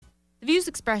The views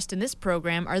expressed in this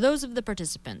program are those of the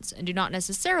participants and do not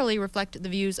necessarily reflect the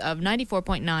views of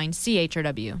 94.9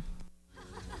 CHRW.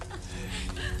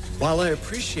 While I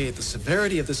appreciate the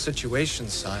severity of the situation,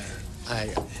 sire,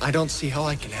 I don't see how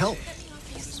I can help.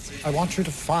 I want you to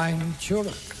find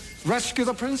Turek. Rescue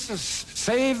the princess.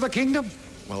 Save the kingdom.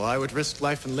 Well, I would risk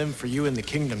life and limb for you in the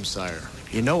kingdom, sire.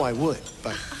 You know I would,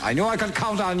 but... I knew I could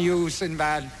count on you,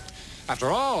 Sinbad.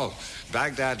 After all,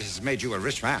 Baghdad has made you a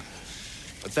rich man.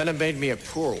 But then it made me a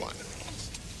poor one.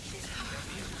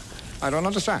 I don't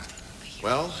understand.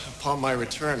 Well, upon my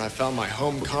return, I found my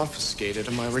home confiscated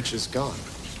and my riches gone.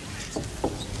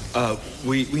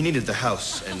 We needed the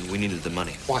house, and we needed the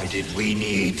money. Why did we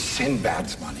need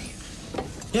Sinbad's money?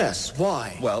 Yes,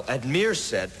 why? Well, Admir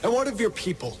said... And what of your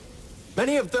people?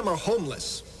 Many of them are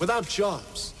homeless, without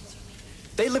jobs.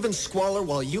 They live in squalor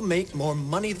while you make more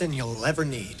money than you'll ever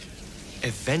need.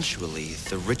 Eventually,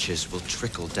 the riches will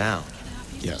trickle down.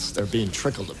 Yes, they're being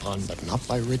trickled upon, but not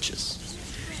by riches.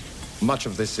 Much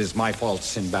of this is my fault,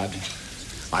 Sinbad.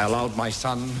 I allowed my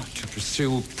son to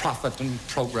pursue profit and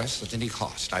progress at any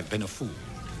cost. I've been a fool.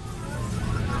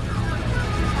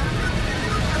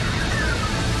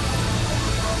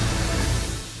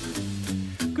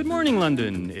 Good morning,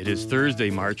 London. It is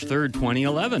Thursday, March 3rd,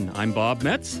 2011. I'm Bob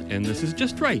Metz, and this is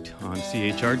Just Right on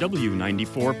CHRW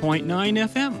 94.9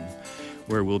 FM,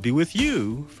 where we'll be with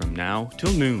you from now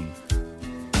till noon.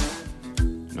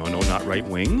 No, not right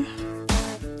wing.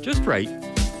 Just right.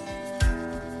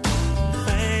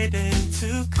 Fade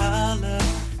into color,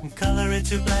 and color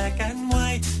into black and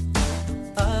white.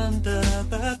 Under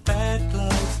the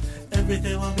bedclothes,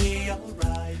 everything will be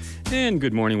alright. And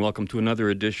good morning. Welcome to another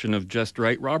edition of Just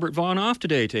Right. Robert Vaughn off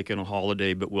today, taking a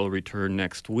holiday, but will return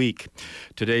next week.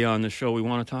 Today on the show, we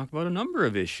want to talk about a number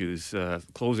of issues.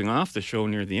 Closing off the show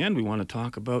near the end, we want to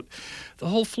talk about the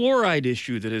whole fluoride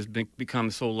issue that has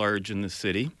become so large in the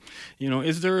city. You know,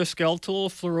 is there a skeletal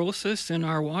fluorosis in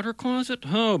our water closet?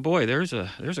 Oh boy, there's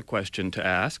a question to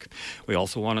ask. We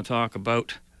also want to talk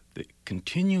about the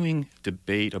continuing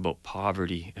debate about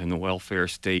poverty and the welfare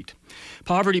state.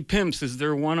 Poverty pimps, is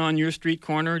there one on your street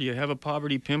corner? Do you have a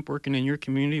poverty pimp working in your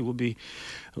community? We'll be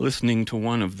listening to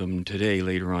one of them today,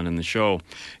 later on in the show.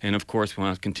 And of course, we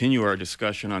want to continue our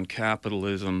discussion on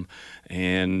capitalism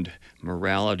and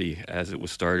morality as it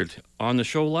was started on the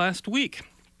show last week.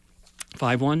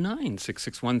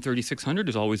 519-661-3600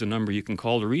 is always a number you can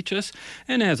call to reach us.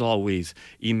 And as always,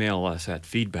 email us at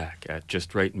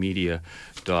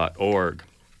feedback@justrightmedia.org.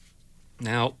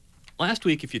 Now, last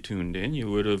week, if you tuned in, you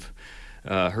would have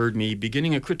heard me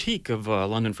beginning a critique of a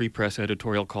London Free Press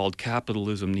editorial called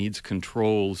Capitalism Needs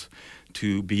Controls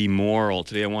to Be Moral.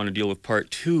 Today I want to deal with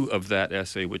part 2 of that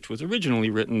essay, which was originally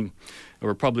written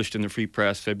or published in the Free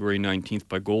Press February 19th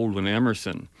by Goldwyn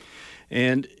Emerson.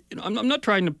 And you know, I'm not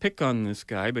trying to pick on this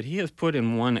guy, but he has put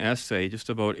in one essay just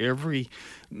about every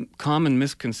common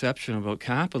misconception about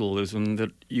capitalism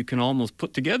that you can almost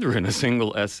put together in a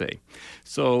single essay.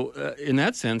 So in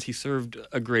that sense, he served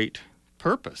a great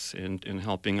purpose in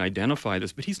helping identify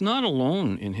this. But he's not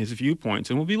alone in his viewpoints,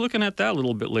 and we'll be looking at that a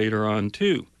little bit later on,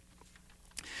 too.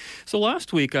 So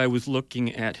last week, I was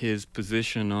looking at his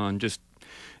position on just,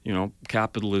 you know,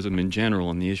 capitalism in general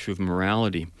and the issue of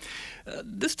morality.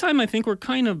 This time, I think we're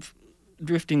kind of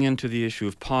drifting into the issue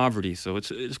of poverty, so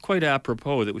it's quite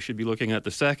apropos that we should be looking at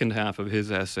the second half of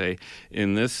his essay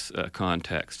in this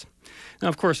context. Now,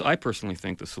 of course, I personally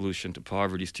think the solution to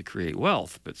poverty is to create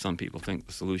wealth, but some people think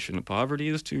the solution to poverty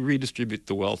is to redistribute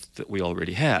the wealth that we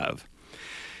already have.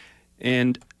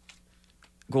 And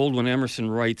Goldwyn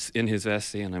Emerson writes in his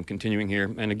essay, and I'm continuing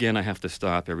here, and again, I have to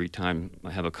stop every time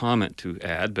I have a comment to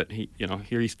add, but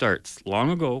here he starts. Long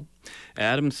ago,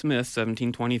 Adam Smith,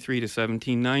 1723 to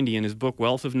 1790, in his book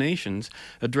Wealth of Nations,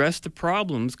 addressed the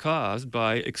problems caused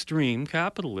by extreme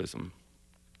capitalism.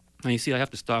 Now, you see, I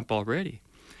have to stop already,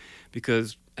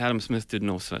 because Adam Smith did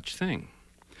no such thing.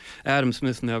 Adam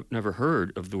Smith never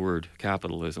heard of the word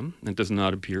capitalism. It does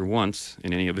not appear once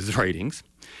in any of his writings.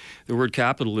 The word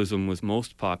capitalism was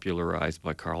most popularized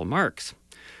by Karl Marx,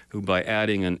 who by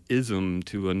adding an ism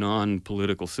to a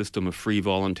non-political system of free,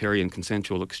 voluntary, and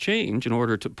consensual exchange in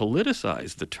order to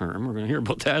politicize the term, we're going to hear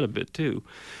about that a bit too,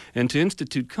 and to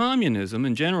institute communism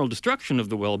and general destruction of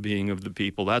the well-being of the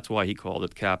people, that's why he called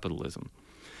it capitalism.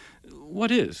 What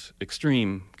is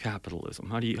extreme capitalism?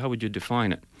 How would you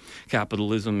define it?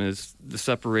 Capitalism is the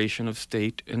separation of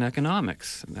state and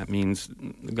economics. That means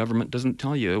the government doesn't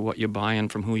tell you what you buy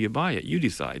and from who you buy it. You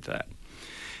decide that.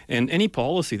 And any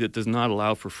policy that does not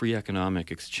allow for free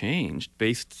economic exchange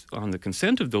based on the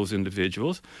consent of those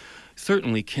individuals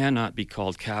certainly cannot be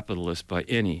called capitalist by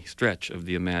any stretch of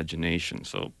the imagination.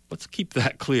 So let's keep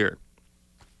that clear.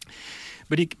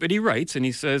 But he writes, and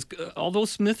he says, although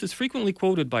Smith is frequently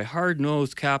quoted by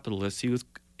hard-nosed capitalists,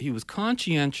 he was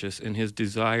conscientious in his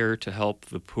desire to help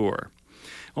the poor.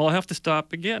 Well, I have to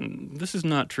stop again. This is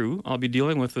not true. I'll be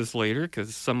dealing with this later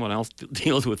because someone else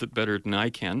deals with it better than I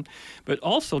can. But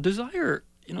also, desire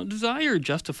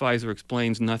justifies or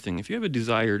explains nothing. If you have a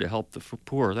desire to help the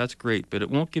poor, that's great, but it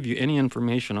won't give you any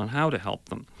information on how to help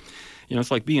them. It's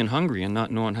like being hungry and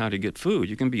not knowing how to get food.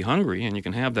 You can be hungry and you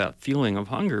can have that feeling of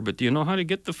hunger, but do you know how to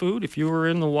get the food? If you were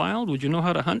in the wild, would you know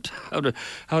how to hunt,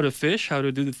 how to fish, how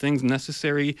to do the things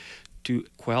necessary to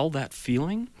quell that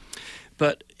feeling?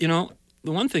 But,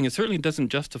 the one thing, it certainly doesn't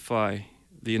justify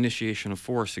the initiation of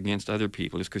force against other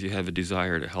people just because you have a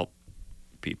desire to help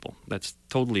people. That's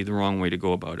totally the wrong way to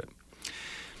go about it.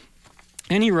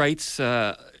 And he writes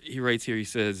here, he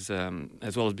says,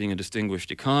 as well as being a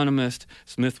distinguished economist,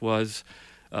 Smith was,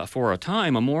 for a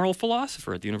time, a moral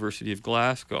philosopher at the University of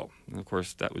Glasgow. And of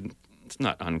course, it's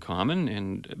not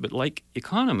uncommon, but like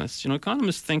economists,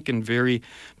 economists think in very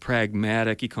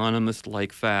pragmatic,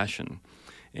 economist-like fashion.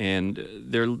 And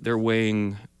they're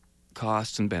weighing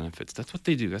costs and benefits. That's what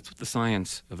they do. That's what the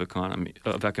science of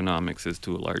economics is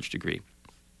to a large degree.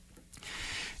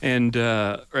 And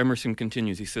Emerson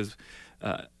continues. He says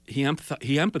he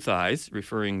empathized,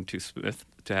 referring to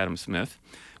Adam Smith,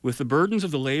 with the burdens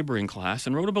of the laboring class,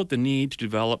 and wrote about the need to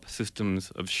develop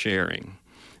systems of sharing.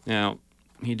 Now,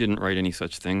 he didn't write any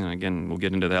such thing, and again, we'll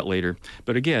get into that later.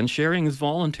 But again, sharing is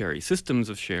voluntary. Systems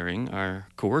of sharing are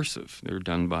coercive. They're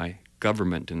done by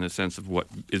government in the sense of what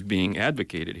is being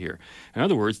advocated here. In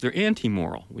other words, they're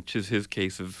anti-moral, which is his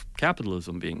case of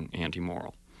capitalism being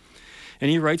anti-moral. And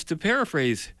he writes, to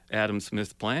paraphrase Adam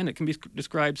Smith's plan, it can be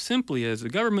described simply as the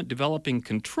government developing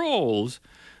controls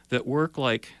that work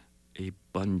like a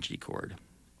bungee cord.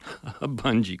 A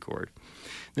bungee cord.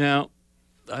 Now,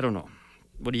 I don't know.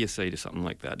 What do you say to something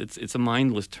like that? It's a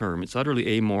mindless term. It's utterly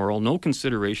amoral, no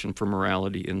consideration for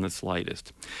morality in the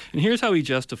slightest. And here's how he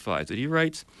justifies it. He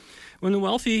writes, when the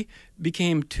wealthy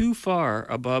became too far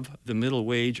above the middle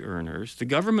wage earners, the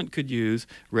government could use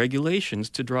regulations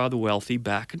to draw the wealthy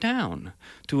back down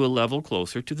to a level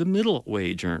closer to the middle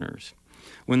wage earners.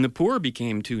 When the poor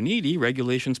became too needy,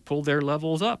 regulations pulled their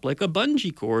levels up like a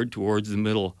bungee cord towards the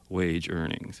middle wage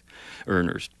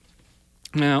earners.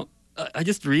 Now, I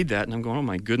just read that and I'm going, oh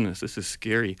my goodness, this is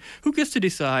scary. Who gets to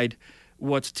decide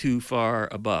what's too far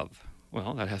above?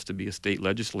 Well, that has to be a state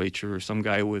legislature or some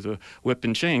guy with a whip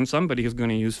and chain. Somebody is going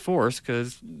to use force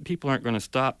because people aren't going to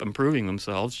stop improving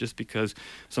themselves just because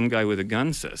some guy with a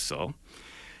gun says so.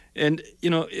 And,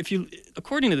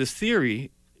 according to this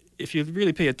theory, if you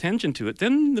really pay attention to it,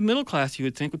 then the middle class, you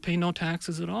would think, would pay no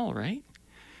taxes at all, right?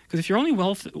 Because if you're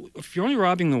only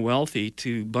robbing the wealthy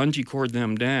to bungee cord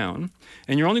them down,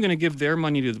 and you're only going to give their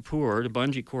money to the poor to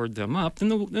bungee cord them up, then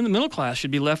the middle class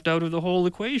should be left out of the whole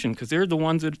equation because they're the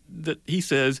ones that he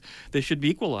says they should be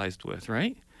equalized with,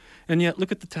 right? And yet,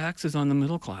 look at the taxes on the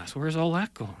middle class. Where's all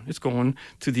that going? It's going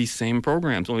to these same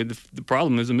programs. Only the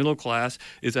problem is the middle class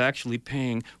is actually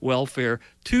paying welfare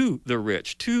to the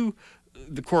rich, to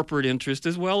the corporate interest,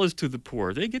 as well as to the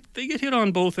poor. They get hit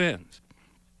on both ends.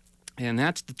 And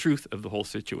that's the truth of the whole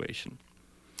situation.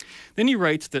 Then he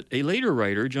writes that a later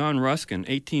writer, John Ruskin,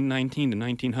 1819 to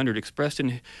 1900, expressed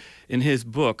in his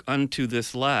book, Unto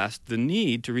This Last, the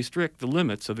need to restrict the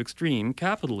limits of extreme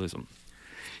capitalism.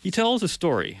 He tells a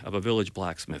story of a village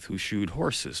blacksmith who shoed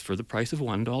horses for the price of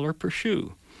 $1 per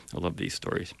shoe. I love these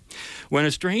stories. When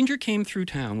a stranger came through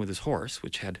town with his horse,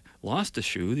 which had lost a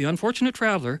shoe, the unfortunate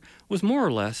traveler was more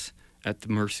or less at the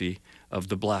mercy of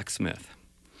the blacksmith.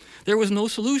 There was no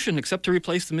solution except to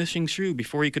replace the missing shoe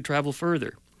before he could travel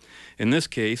further. In this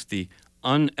case, the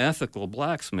unethical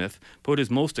blacksmith put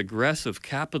his most aggressive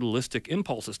capitalistic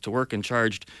impulses to work and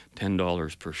charged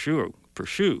 $10 per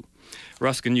shoe.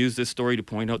 Ruskin used this story to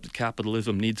point out that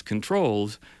capitalism needs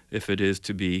controls if it is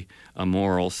to be a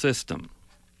moral system.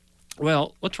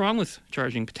 Well, what's wrong with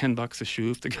charging $10 a shoe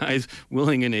if the guy's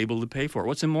willing and able to pay for it?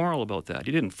 What's immoral about that?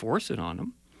 He didn't force it on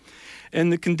him. And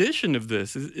the condition of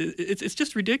this, it's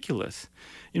just ridiculous.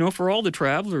 For all the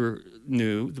traveler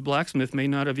knew, the blacksmith may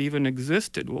not have even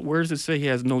existed. Where does it say he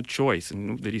has no choice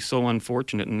and that he's so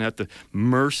unfortunate and at the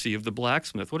mercy of the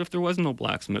blacksmith? What if there was no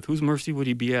blacksmith? Whose mercy would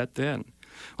he be at then?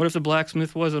 What if the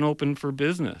blacksmith wasn't open for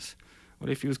business? What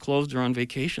if he was closed or on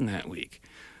vacation that week?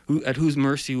 At whose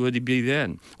mercy would he be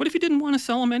then? What if he didn't want to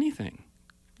sell him anything?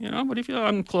 What if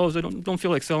I'm closed? I don't feel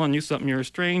like selling you something. You're a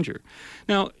stranger.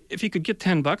 Now, if he could get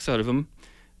 $10 out of him,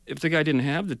 if the guy didn't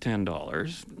have the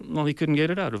 $10, well, he couldn't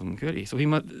get it out of him, could he? So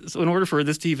in order for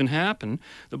this to even happen,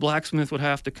 the blacksmith would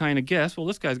have to kind of guess, well,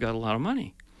 this guy's got a lot of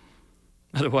money.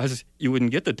 Otherwise, you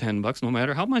wouldn't get the $10 no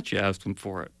matter how much you asked them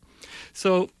for it.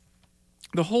 So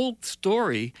the whole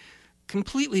story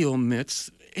completely omits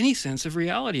any sense of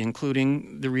reality,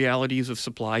 including the realities of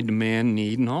supply, demand,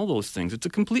 need, and all those things. It's a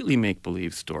completely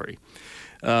make-believe story.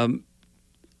 But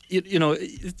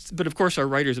of course, our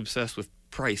writer's obsessed with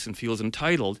price and feels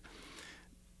entitled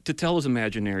to tell his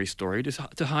imaginary story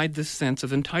to hide this sense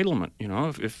of entitlement.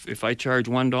 If I charge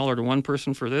 $1 to one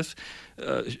person for this,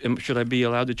 should I be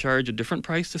allowed to charge a different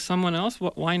price to someone else?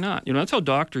 Why not? That's how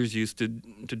doctors used to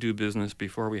do business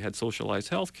before we had socialized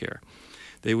health care.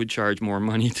 They would charge more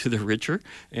money to the richer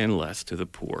and less to the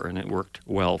poor, and it worked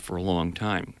well for a long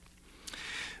time.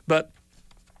 But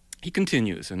he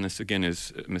continues, and this again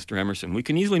is Mr. Emerson. We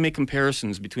can easily make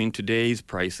comparisons between today's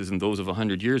prices and those of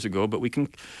 100 years ago, but we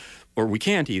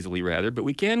can't easily, but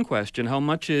we can question how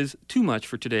much is too much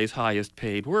for today's highest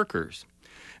paid workers.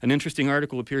 An interesting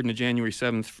article appeared in the January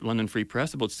 7th London Free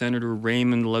Press about Senator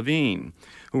Raymond Levine,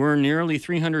 who earned nearly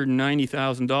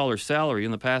 $390,000 salary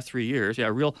in the past 3 years. Yeah,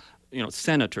 real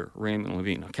Senator Raymond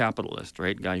Levine, a capitalist,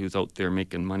 right? Guy who's out there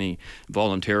making money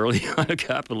voluntarily on a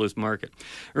capitalist market.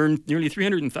 Earned nearly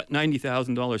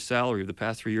 $390,000 salary over the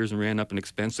past 3 years and ran up an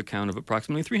expense account of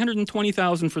approximately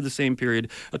 $320,000 for the same period,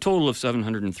 a total of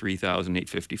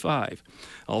 $703,855.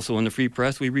 Also in the Free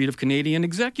Press, we read of Canadian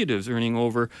executives earning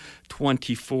over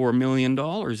 $24 million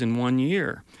in 1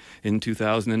 year. In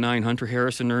 2009, Hunter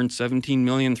Harrison earned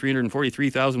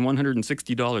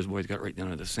 $17,343,160. Boy, he's got right down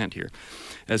to the cent here.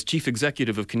 As chief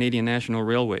executive of Canadian National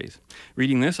Railways.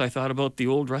 Reading this, I thought about the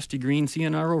old rusty green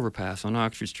CNR overpass on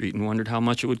Oxford Street and wondered how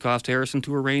much it would cost Harrison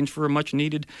to arrange for a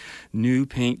much-needed new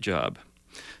paint job.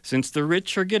 Since the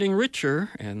rich are getting richer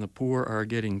and the poor are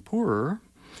getting poorer,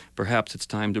 perhaps it's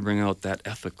time to bring out that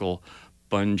ethical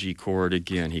bungee cord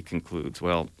again, he concludes.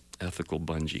 Well, ethical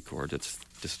bungee cord, it's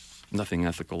just nothing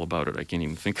ethical about it. I can't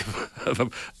even think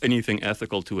of anything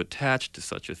ethical to attach to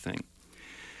such a thing.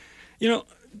 Do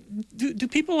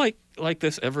people like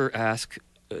this ever ask,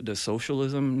 does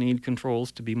socialism need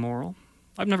controls to be moral?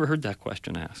 I've never heard that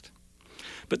question asked.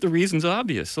 But the reason's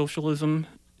obvious. Socialism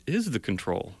is the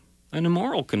control, an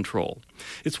immoral control.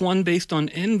 It's one based on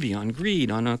envy, on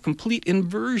greed, on a complete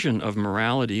inversion of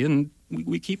morality, and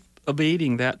we keep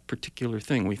abating that particular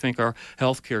thing. We think our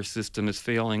healthcare system is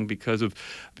failing because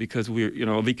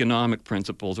we're of economic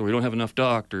principles, or we don't have enough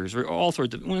doctors, or all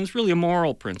sorts of. When it's really a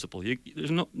moral principle.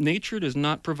 Nature does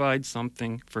not provide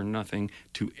something for nothing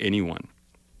to anyone.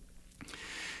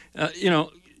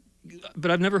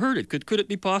 But I've never heard it. Could it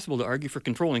be possible to argue for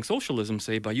controlling socialism,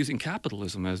 say, by using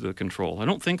capitalism as the control? I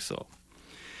don't think so.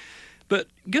 But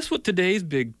guess what today's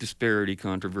big disparity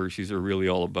controversies are really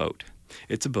all about?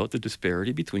 It's about the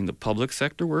disparity between the public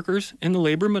sector workers and the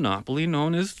labor monopoly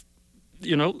known as,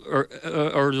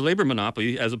 or the labor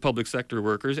monopoly as a public sector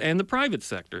workers and the private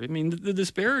sector. I mean, the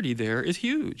disparity there is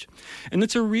huge. And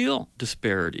it's a real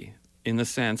disparity in the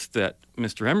sense that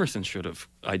Mr. Emerson should have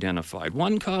identified.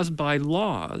 One caused by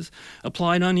laws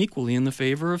applied unequally in the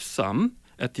favor of some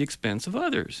at the expense of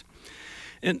others.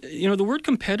 And, the word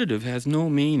competitive has no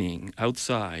meaning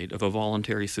outside of a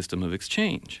voluntary system of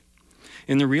exchange.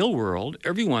 In the real world,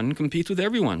 everyone competes with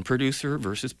everyone, producer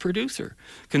versus producer,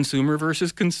 consumer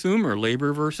versus consumer,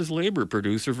 labor versus labor,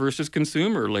 producer versus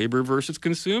consumer, labor versus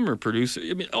consumer, producer,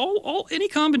 any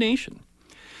combination.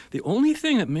 The only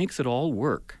thing that makes it all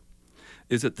work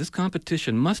is that this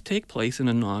competition must take place in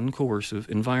a non-coercive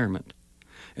environment.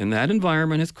 And that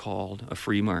environment is called a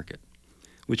free market,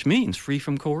 which means free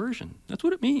from coercion. That's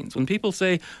what it means. When people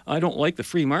say, I don't like the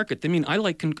free market, they mean I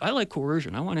like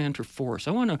coercion. I want to enter force.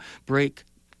 I want to break,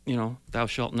 thou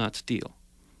shalt not steal,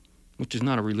 which is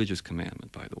not a religious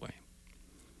commandment, by the way.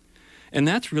 And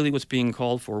that's really what's being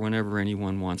called for whenever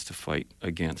anyone wants to fight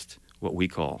against what we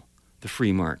call the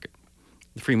free market.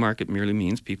 The free market merely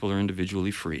means people are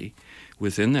individually free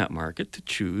within that market to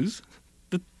choose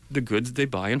the goods they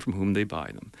buy and from whom they buy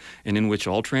them, and in which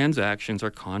all transactions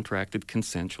are contracted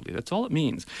consensually. That's all it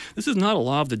means. This is not a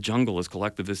law of the jungle, as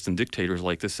collectivists and dictators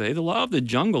like to say. The law of the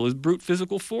jungle is brute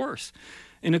physical force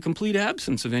in a complete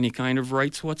absence of any kind of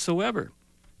rights whatsoever.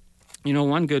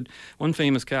 One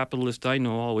famous capitalist I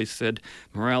know always said,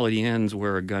 morality ends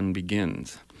where a gun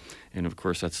begins. And of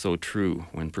course, that's so true.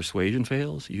 When persuasion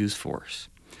fails, use force.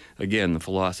 Again, the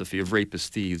philosophy of rapists,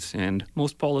 thieves, and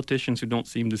most politicians who don't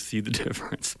seem to see the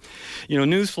difference.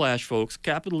 Newsflash, folks,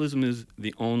 capitalism is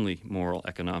the only moral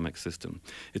economic system.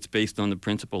 It's based on the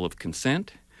principle of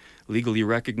consent, legally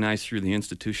recognized through the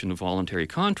institution of voluntary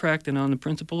contract, and on the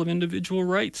principle of individual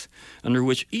rights, under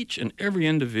which each and every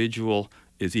individual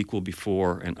is equal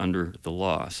before and under the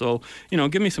law. So,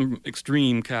 give me some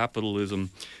extreme capitalism,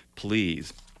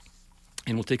 please.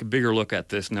 And we'll take a bigger look at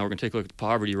this. Now we're going to take a look at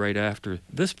poverty right after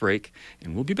this break,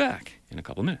 and we'll be back in a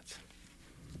couple minutes.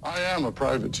 I am a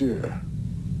privateer.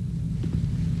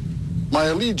 My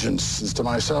allegiance is to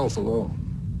myself alone.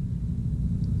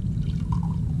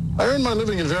 I earn my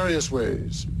living in various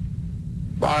ways.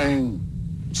 Buying,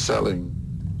 selling,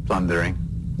 plundering.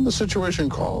 The situation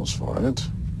calls for it.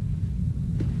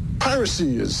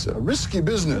 Piracy is a risky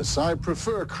business. I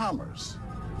prefer commerce.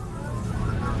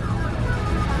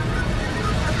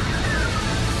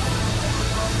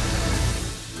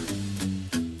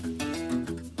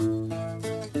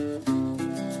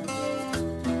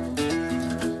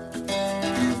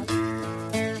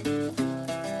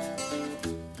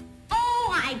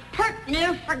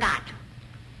 Forgot.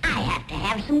 I have to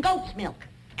have some goat's milk.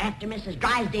 After Mrs.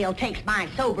 Drysdale takes my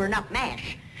sobering up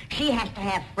mash, she has to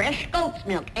have fresh goat's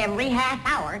milk every half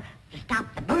hour to stop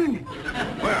the burning.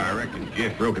 Well, I reckon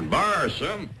Jeff Broken Bar or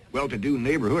some well-to-do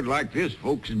neighborhood like this,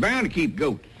 folks, is bound to keep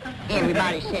goats.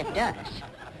 Everybody except us.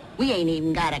 We ain't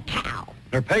even got a cow.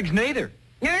 Nor pigs neither.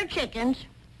 Nor chickens.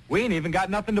 We ain't even got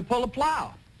nothing to pull a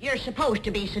plow. You're supposed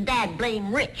to be so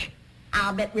dad-blame rich.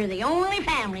 I'll bet we're the only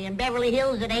family in Beverly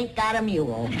Hills that ain't got a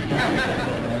mule.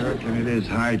 I reckon it is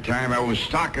high time I was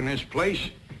stocking this place.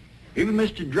 Even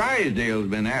Mr. Drysdale's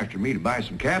been after me to buy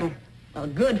some cattle. Well,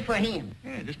 good for him.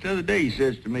 Yeah, just the other day he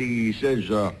says to me,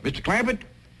 Mr. Clampett,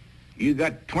 you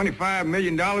got $25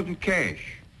 million in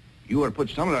cash. You ought to put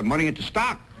some of that money into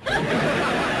stock.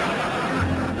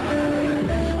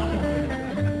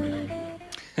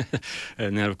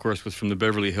 And that, of course, was from the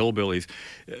Beverly Hillbillies.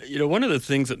 One of the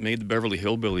things that made the Beverly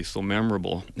Hillbillies so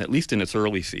memorable, at least in its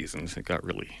early seasons, it got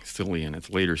really silly in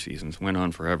its later seasons, went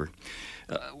on forever,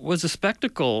 was the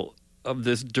spectacle of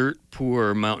this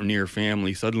dirt-poor mountaineer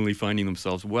family suddenly finding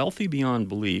themselves wealthy beyond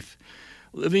belief,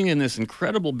 living in this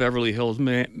incredible Beverly Hills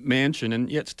mansion,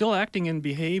 and yet still acting and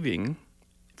behaving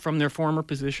from their former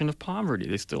position of poverty.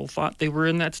 They still thought they were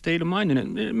in that state of mind,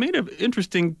 and it made an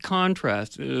interesting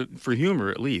contrast, for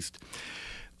humor at least.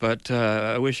 But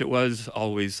I wish it was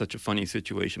always such a funny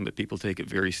situation, but people take it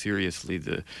very seriously,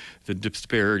 the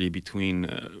disparity between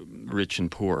rich and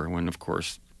poor, when, of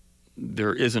course,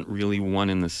 there isn't really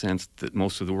one in the sense that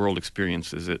most of the world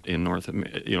experiences it in North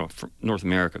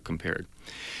America compared.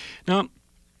 Now,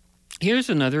 here's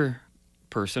another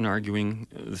person arguing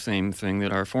the same thing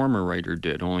that our former writer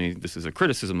did, only this is a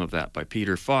criticism of that by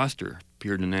Peter Foster.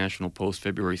 Appeared in the National Post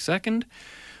February 2nd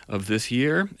of this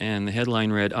year, and the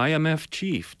headline read, IMF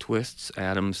Chief Twists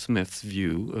Adam Smith's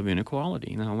View of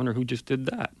Inequality. Now, I wonder who just did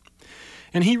that.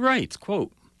 And he writes,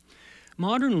 quote,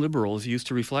 modern liberals used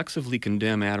to reflexively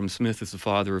condemn Adam Smith as the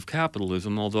father of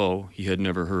capitalism, although he had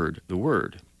never heard the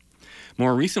word.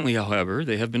 More recently, however,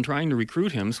 they have been trying to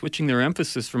recruit him, switching their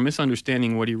emphasis from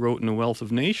misunderstanding what he wrote in The Wealth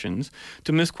of Nations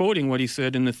to misquoting what he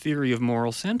said in The Theory of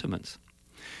Moral Sentiments.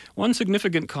 One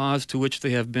significant cause to which they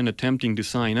have been attempting to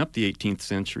sign up the 18th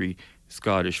century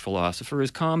Scottish philosopher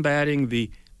is combating the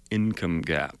income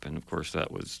gap. And, of course,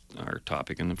 that was our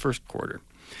topic in the first quarter,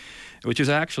 which is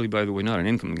actually, by the way, not an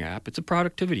income gap. It's a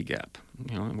productivity gap.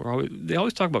 They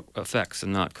always talk about effects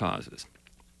and not causes.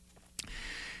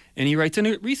 And he writes, in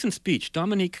a recent speech,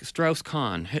 Dominique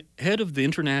Strauss-Kahn, head of the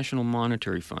International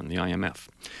Monetary Fund, the IMF,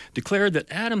 declared that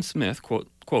Adam Smith, quote,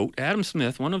 Adam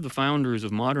Smith, one of the founders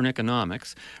of modern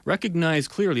economics,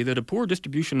 recognized clearly that a poor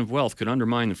distribution of wealth could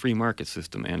undermine the free market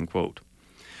system, end quote.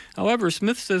 However,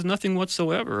 Smith says nothing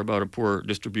whatsoever about a poor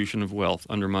distribution of wealth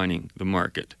undermining the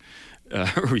market,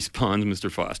 responds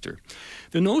Mr. Foster.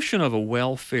 The notion of a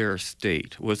welfare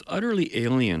state was utterly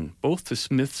alien both to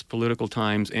Smith's political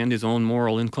times and his own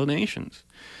moral inclinations.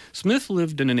 Smith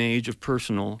lived in an age of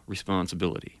personal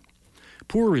responsibility.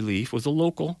 Poor relief was a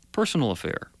local, personal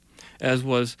affair, as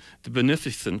was the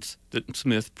beneficence that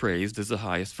Smith praised as the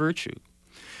highest virtue.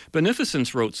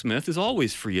 Beneficence, wrote Smith, is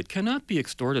always free. It cannot be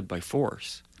extorted by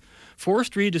force.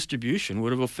 Forced redistribution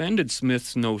would have offended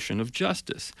Smith's notion of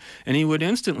justice, and he would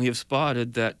instantly have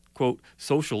spotted that, quote,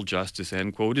 social justice,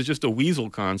 end quote, is just a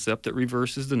weasel concept that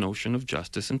reverses the notion of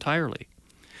justice entirely.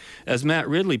 As Matt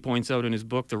Ridley points out in his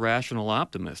book, The Rational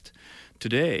Optimist,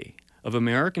 today, of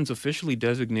Americans officially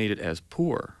designated as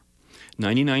poor,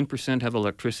 99% have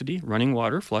electricity, running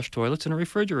water, flush toilets, and a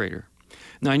refrigerator.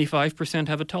 95%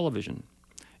 have a television.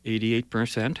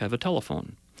 88% have a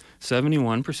telephone.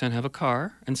 71% have a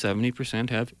car, and 70%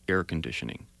 have air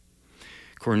conditioning.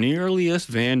 Cornelius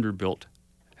Vanderbilt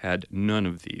had none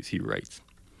of these, he writes.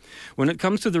 When it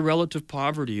comes to the relative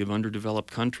poverty of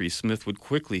underdeveloped countries, Smith would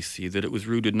quickly see that it was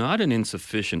rooted not in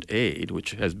insufficient aid,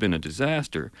 which has been a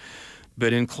disaster,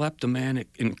 but in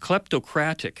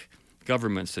kleptocratic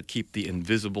governments that keep the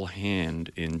invisible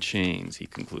hand in chains, he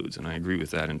concludes, and I agree with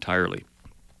that entirely.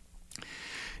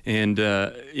 And,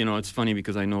 it's funny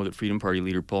because I know that Freedom Party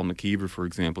leader Paul McKeever, for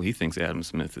example, he thinks Adam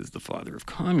Smith is the father of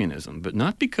communism, but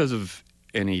not because of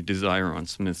any desire on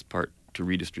Smith's part to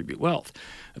redistribute wealth.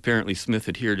 Apparently, Smith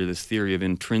adhered to this theory of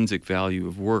intrinsic value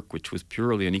of work, which was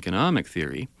purely an economic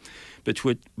theory, but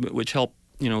which helped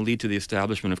lead to the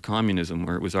establishment of communism,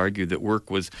 where it was argued that work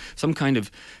was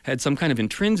had some kind of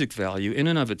intrinsic value in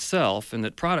and of itself, and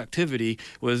that productivity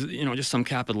was, just some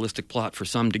capitalistic plot for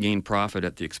some to gain profit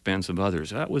at the expense of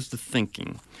others. That was the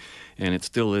thinking, and it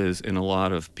still is in a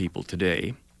lot of people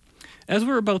today, as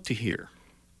we're about to hear.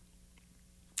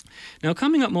 Now,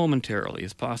 coming up momentarily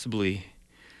is possibly,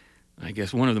 I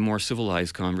guess, one of the more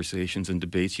civilized conversations and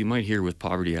debates you might hear with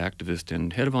poverty activist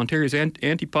and head of Ontario's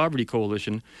Anti-Poverty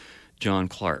Coalition, John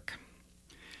Clark.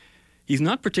 He's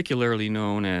not particularly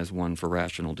known as one for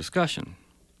rational discussion.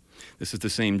 This is the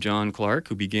same John Clark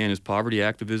who began his poverty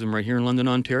activism right here in London,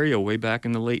 Ontario, way back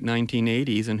in the late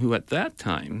 1980s, and who at that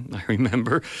time, I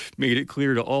remember, made it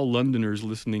clear to all Londoners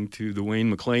listening to the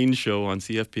Wayne McLean show on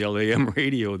CFPL AM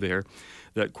radio there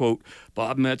that, quote,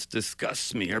 Bob Metz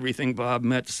disgusts me. Everything Bob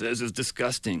Metz says is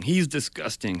disgusting. He's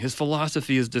disgusting. His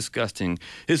philosophy is disgusting.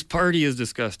 His party is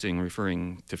disgusting,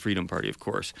 referring to Freedom Party, of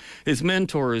course. His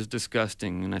mentor is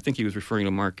disgusting, and I think he was referring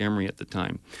to Mark Emery at the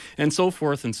time, and so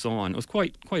forth and so on. It was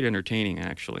quite entertaining,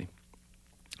 actually.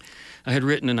 I had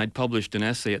written and I'd published an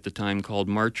essay at the time called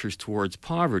Marchers Towards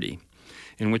Poverty,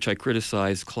 in which I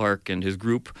criticized Clark and his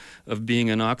group of being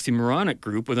an oxymoronic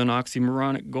group with an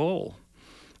oxymoronic goal.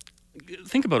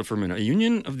 Think about it for a minute. A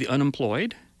union of the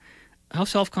unemployed? How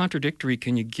self-contradictory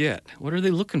can you get? What are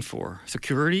they looking for?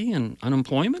 Security and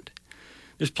unemployment?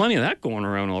 There's plenty of that going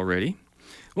around already.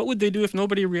 What would they do if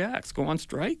nobody reacts? Go on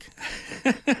strike?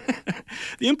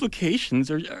 The implications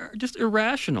are just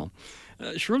irrational.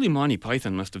 Surely Monty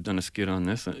Python must have done a skit on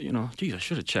this. Geez, I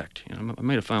should have checked. I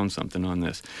might have found something on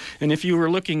this. And if you were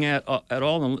looking at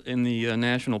all in the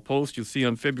National Post, you'll see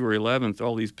on February 11th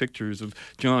all these pictures of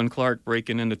John Clark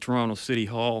breaking into Toronto City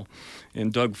Hall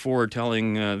and Doug Ford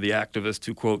telling the activists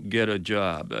to, quote, get a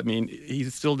job. I mean,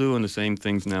 he's still doing the same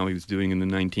things now he was doing in the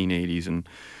 1980s, and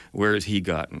where has he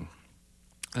gotten?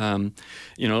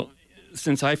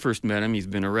 Since I first met him, he's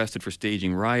been arrested for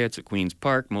staging riots at Queen's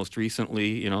Park. Most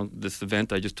recently, this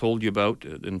event I just told you about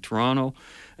in Toronto.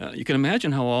 You can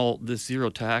imagine how all this zero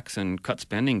tax and cut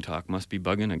spending talk must be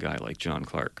bugging a guy like John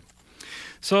Clark.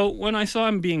 So when I saw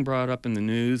him being brought up in the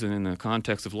news and in the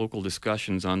context of local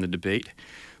discussions on the debate,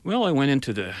 well, I went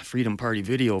into the Freedom Party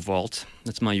video vault.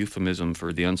 That's my euphemism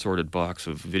for the unsorted box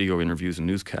of video interviews and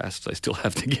newscasts I still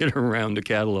have to get around to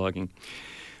cataloging.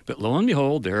 But lo and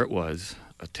behold, there it was,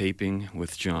 a taping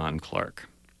with John Clark.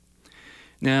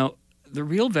 Now, the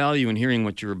real value in hearing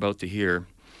what you're about to hear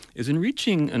is in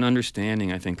reaching an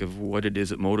understanding, I think, of what it is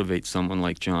that motivates someone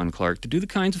like John Clark to do the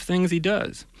kinds of things he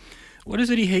does. What is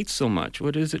it he hates so much?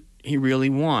 What is it he really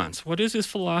wants? What is his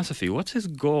philosophy? What's his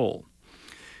goal?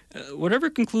 Whatever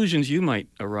conclusions you might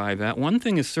arrive at, one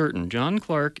thing is certain. John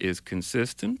Clark is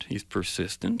consistent, he's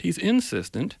persistent, he's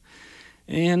insistent,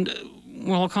 and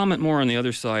well, I'll comment more on the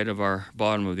other side of our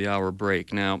bottom of the hour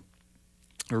break. Now,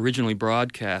 originally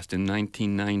broadcast in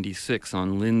 1996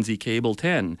 on Lindsay Cable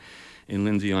 10 in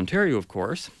Lindsay, Ontario, of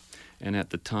course. And at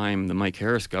the time, the Mike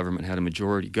Harris government had a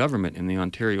majority government in the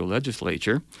Ontario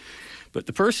legislature. But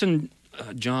the person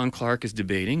John Clark is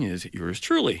debating is yours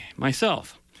truly,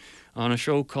 myself, on a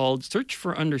show called Search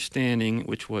for Understanding,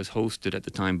 which was hosted at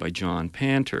the time by John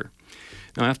Panter.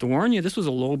 Now, I have to warn you, this was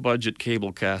a low-budget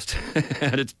cable cast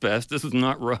at its best. This was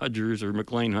not Rogers or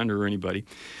McLean Hunter or anybody.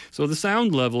 So the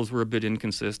sound levels were a bit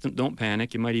inconsistent. Don't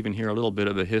panic. You might even hear a little bit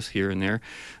of a hiss here and there.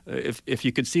 If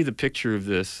you could see the picture of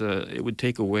this, it would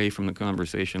take away from the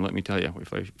conversation, let me tell you,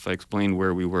 if I explained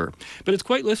where we were. But it's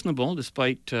quite listenable,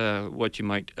 despite what you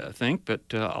might think. But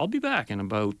I'll be back in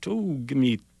about, give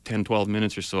me 10, 12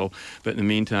 minutes or so. But in the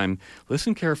meantime,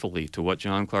 listen carefully to what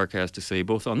John Clark has to say,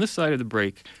 both on this side of the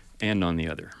break and on the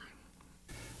other.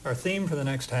 Our theme for the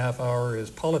next half hour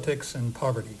is politics and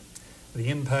poverty, the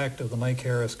impact of the Mike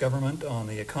Harris government on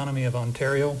the economy of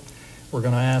Ontario. We're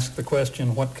going to ask the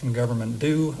question, what can government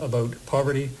do about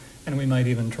poverty? And we might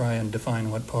even try and define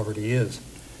what poverty is.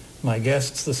 My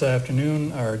guests this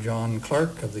afternoon are John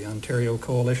Clark of the Ontario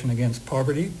Coalition Against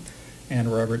Poverty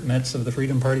and Robert Metz of the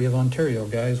Freedom Party of Ontario.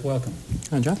 Guys, welcome.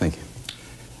 Hi, John. Thank you.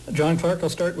 John Clark, I'll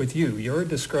start with you. You're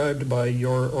described by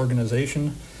your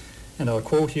organization, and I'll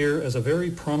quote here, as a very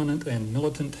prominent and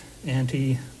militant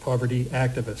anti-poverty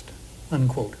activist,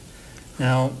 unquote.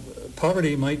 Now,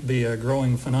 poverty might be a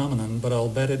growing phenomenon, but I'll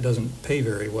bet it doesn't pay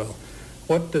very well.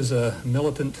 What does a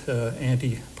militant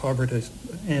anti-poverty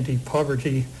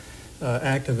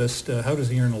activist, how does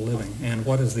he earn a living, and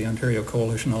what is the Ontario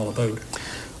Coalition all about?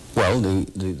 Well,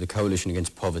 the Coalition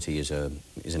Against Poverty is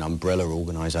an umbrella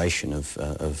organisation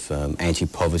of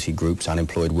anti-poverty groups,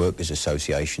 unemployed workers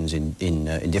associations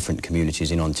in different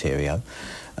communities in Ontario.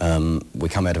 We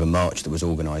come out of a march that was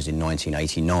organised in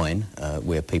 1989,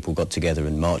 where people got together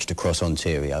and marched across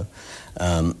Ontario.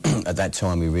 At that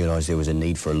time, we realised there was a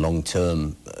need for a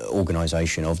long-term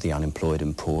organisation of the unemployed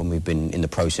and poor, and we've been in the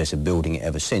process of building it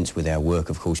ever since, with our work,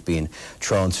 of course, being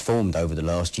transformed over the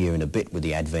last year and a bit with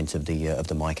the advent of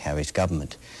the Mike Harris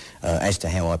government. As to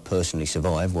how I personally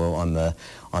survive, well, I'm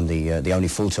the only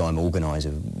full-time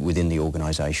organiser within the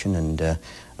organisation, and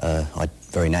I'd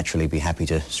very naturally be happy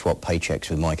to swap paychecks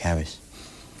with Mike Harris.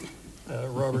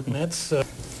 Robert Metz,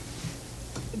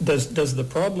 does the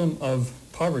problem of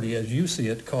poverty, as you see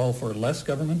it, call for less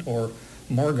government or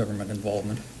more government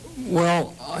involvement?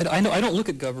 Well, I don't look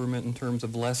at government in terms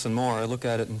of less and more. I look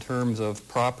at it in terms of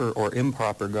proper or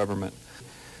improper government.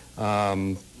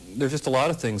 There's just a lot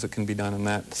of things that can be done in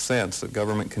that sense that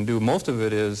government can do. Most of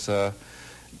it is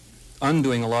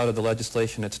undoing a lot of the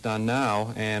legislation it's done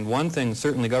now, and one thing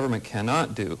certainly government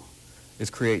cannot do is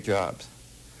create jobs.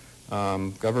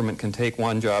 Government can take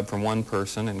one job from one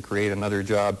person and create another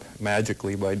job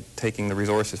magically by taking the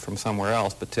resources from somewhere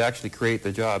else, but to actually create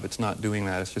the job, it's not doing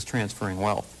that. It's just transferring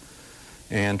wealth.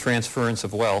 And transference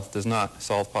of wealth does not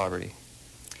solve poverty.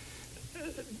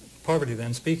 Poverty,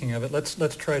 then, speaking of it, let's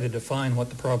try to define what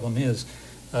the problem is.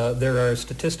 There are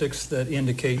statistics that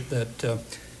indicate that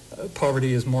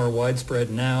poverty is more widespread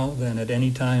now than at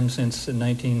any time since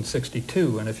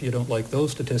 1962, and if you don't like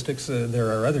those statistics,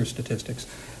 there are other statistics.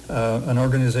 An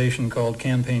organization called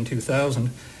Campaign 2000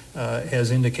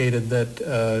 has indicated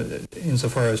that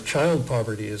insofar as child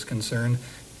poverty is concerned,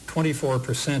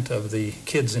 24% of the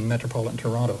kids in metropolitan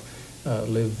Toronto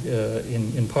live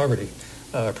in poverty.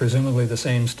 Presumably the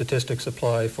same statistics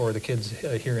apply for the kids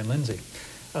here in Lindsay.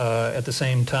 At the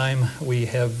same time, we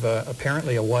have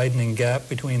apparently a widening gap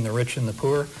between the rich and the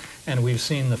poor, and we've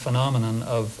seen the phenomenon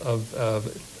of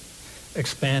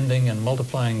expanding and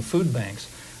multiplying food banks.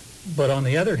 But on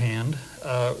the other hand,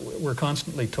 we're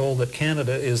constantly told that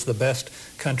Canada is the best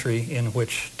country in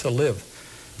which to live.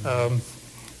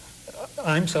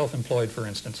 I'm self-employed, for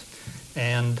instance,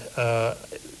 and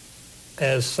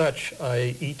as such,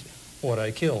 I eat what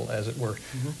I kill, as it were.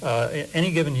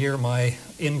 Any given year, my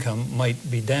income might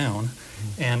be down,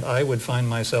 and I would find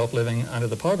myself living under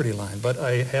the poverty line. But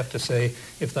I have to say,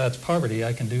 if that's poverty,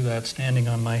 I can do that standing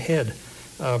on my head.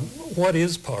 What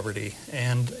is poverty,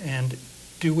 and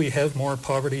do we have more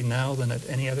poverty now than at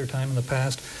any other time in the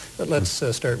past? But let's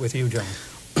start with you, John.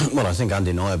 Well, I think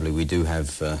undeniably we do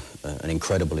have an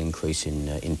incredible increase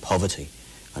in poverty.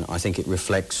 And I think it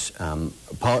reflects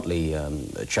partly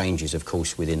changes, of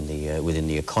course, within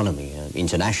the economy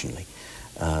internationally.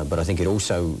 But I think it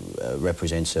also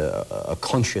represents a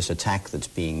conscious attack that's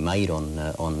being made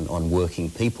on working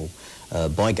people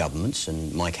by governments.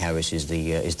 And Mike Harris is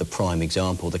the prime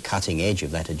example, the cutting edge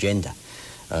of that agenda.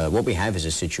 What we have is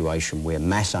a situation where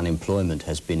mass unemployment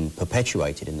has been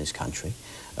perpetuated in this country.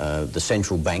 The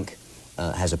central bank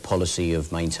has a policy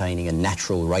of maintaining a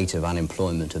natural rate of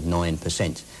unemployment of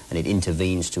 9%, and it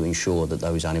intervenes to ensure that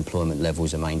those unemployment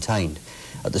levels are maintained.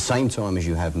 At the same time as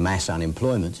you have mass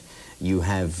unemployment, you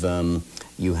have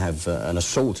an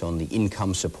assault on the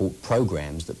income support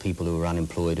programs that people who are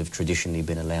unemployed have traditionally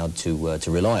been allowed to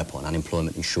rely upon,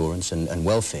 unemployment insurance and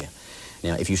welfare.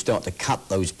 Now, if you start to cut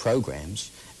those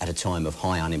programs at a time of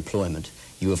high unemployment,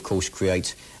 you of course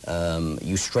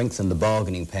you strengthen the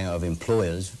bargaining power of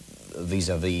employers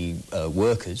vis-a-vis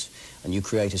workers, and you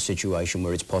create a situation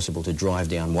where it's possible to drive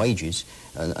down wages,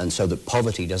 and so that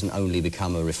poverty doesn't only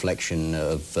become a reflection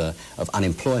of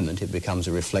unemployment, it becomes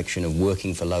a reflection of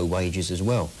working for low wages as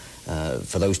well.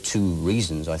 For those two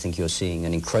reasons, I think you're seeing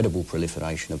an incredible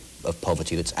proliferation of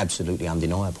poverty that's absolutely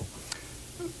undeniable.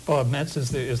 Bob Metz,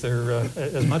 is there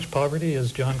as much poverty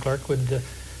as John Clark would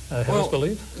have us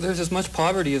believe? There's as much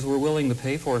poverty as we're willing to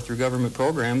pay for through government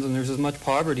programs, and there's as much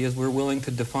poverty as we're willing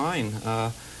to define,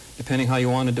 depending how you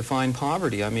want to define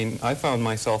poverty. I mean, I found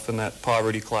myself in that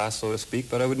poverty class, so to speak,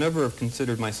 but I would never have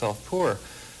considered myself poor.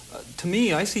 To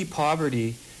me, I see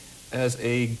poverty as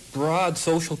a broad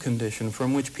social condition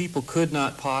from which people could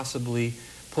not possibly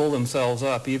pull themselves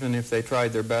up, even if they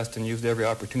tried their best and used every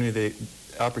opportunity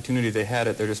they had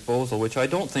at their disposal, which I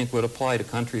don't think would apply to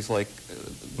countries like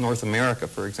North America,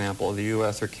 for example, the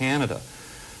U.S. or Canada.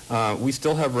 We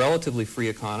still have relatively free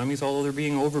economies, although they're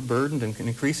being overburdened and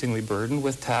increasingly burdened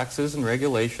with taxes and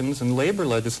regulations and labor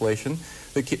legislation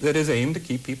that is aimed to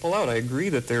keep people out. I agree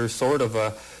that there's sort of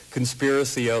a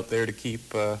conspiracy out there to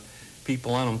keep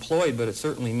people unemployed, but it's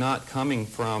certainly not coming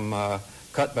from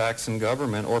cutbacks in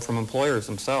government or from employers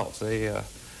themselves. They,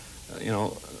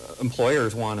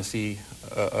 employers want to see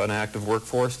an active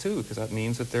workforce too, because that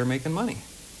means that they're making money.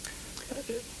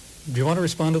 Do you want to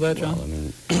respond to that, John? Well, I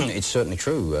mean, it's certainly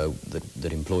true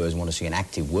that employers want to see an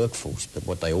active workforce, but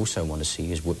what they also want to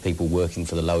see is people working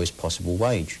for the lowest possible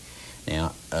wage.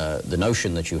 Now, the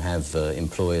notion that you have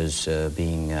employers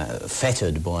being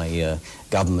fettered by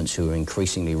governments who are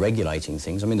increasingly regulating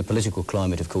things, I mean, the political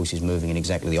climate, of course, is moving in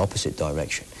exactly the opposite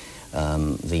direction.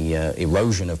 The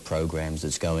erosion of programs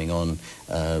that's going on.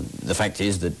 The fact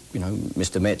is that,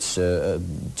 Mr. Metz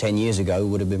 10 years ago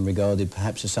would have been regarded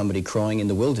perhaps as somebody crying in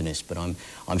the wilderness, but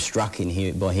I'm struck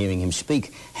by hearing him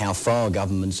speak how far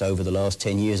governments over the last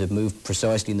 10 years have moved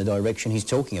precisely in the direction he's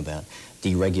talking about.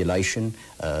 Deregulation,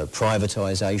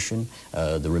 privatisation,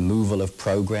 the removal of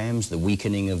programs, the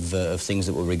weakening of things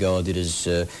that were regarded as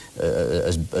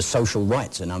social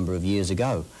rights a number of years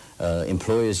ago.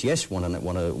 Employers, yes,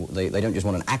 they don't just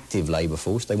want an active labour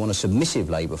force, they want a submissive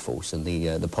labour force, and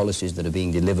the policies that are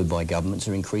being delivered by governments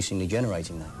are increasingly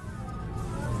generating that.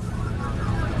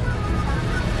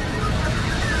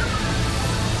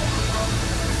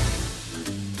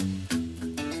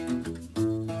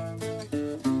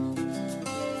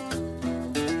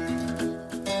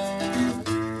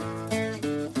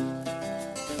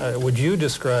 Would you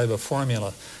describe a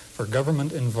formula for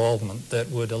government involvement that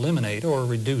would eliminate or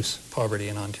reduce poverty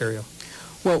in Ontario?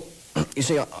 Well, you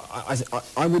see,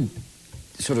 I would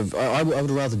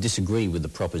rather disagree with the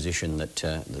proposition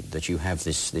that you have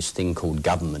this thing called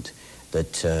government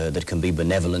that can be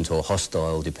benevolent or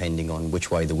hostile depending on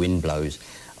which way the wind blows.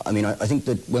 I mean, I think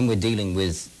that when we're dealing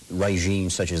with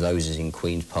regimes such as those as in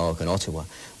Queen's Park and Ottawa,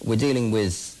 we're dealing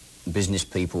with business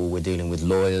people, we're dealing with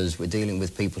lawyers, we're dealing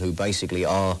with people who basically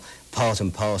are part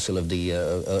and parcel of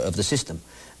the system.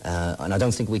 And I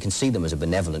don't think we can see them as a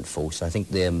benevolent force. I think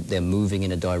they're moving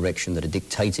in a direction that are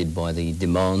dictated by the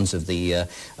demands of the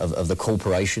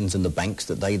corporations and the banks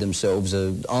that they themselves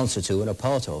answer to and are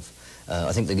part of.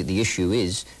 I think the issue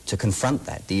is to confront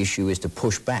that. The issue is to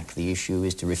push back. The issue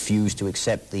is to refuse to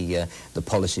accept the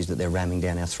policies that they're ramming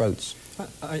down our throats.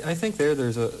 I think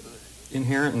there's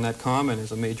inherent in that comment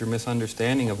is a major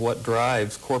misunderstanding of what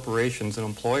drives corporations and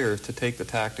employers to take the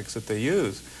tactics that they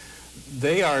use.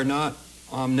 They are not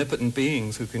omnipotent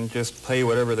beings who can just pay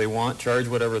whatever they want, charge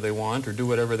whatever they want, or do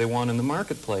whatever they want in the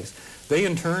marketplace. They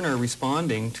in turn are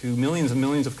responding to millions and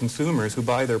millions of consumers who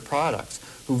buy their products,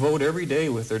 who vote every day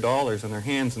with their dollars and their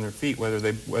hands and their feet, whether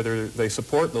they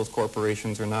support those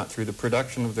corporations or not through the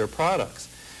production of their products.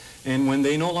 And when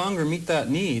they no longer meet that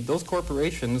need, those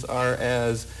corporations are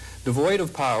as devoid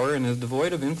of power and as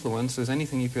devoid of influence as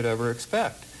anything you could ever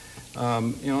expect.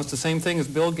 It's the same thing as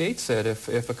Bill Gates said.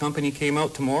 If a company came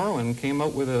out tomorrow and came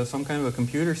out with some kind of a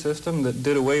computer system that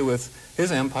did away with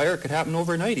his empire, it could happen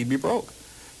overnight. He'd be broke.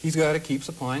 He's got to keep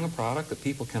supplying a product that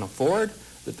people can afford,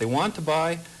 that they want to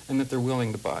buy, and that they're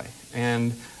willing to buy.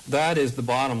 And that is the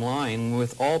bottom line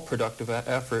with all productive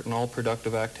effort and all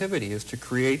productive activity, is to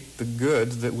create the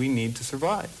goods that we need to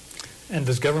survive. And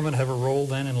does government have a role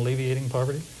then in alleviating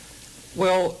poverty?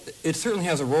 Well, it certainly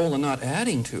has a role in not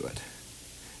adding to it.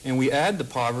 And we add to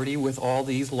poverty with all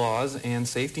these laws and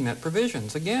safety net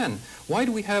provisions. Again, why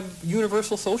do we have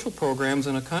universal social programs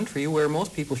in a country where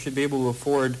most people should be able to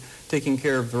afford taking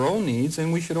care of their own needs,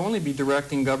 and we should only be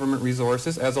directing government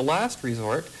resources as a last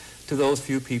resort to those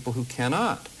few people who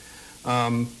cannot?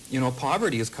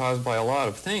 Poverty is caused by a lot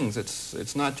of things.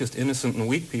 It's not just innocent and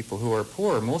weak people who are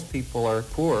poor. Most people are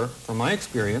poor, from my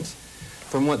experience,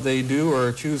 from what they do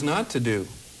or choose not to do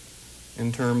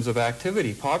in terms of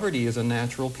activity. Poverty is a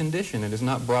natural condition. It is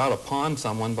not brought upon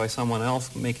someone by someone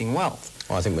else making wealth.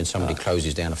 Well, I think when somebody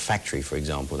closes down a factory, for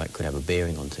example, that could have a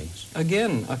bearing on things.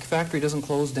 Again, a factory doesn't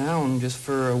close down just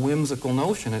for a whimsical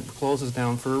notion. It closes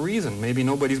down for a reason. Maybe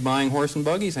nobody's buying horse and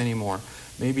buggies anymore.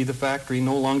 Maybe the factory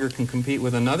no longer can compete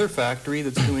with another factory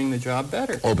that's doing the job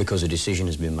better. Or because a decision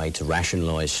has been made to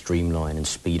rationalize, streamline, and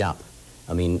speed up.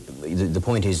 I mean, the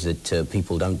point is that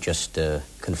people don't just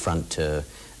confront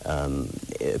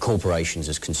corporations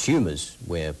as consumers,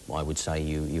 where I would say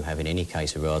you have in any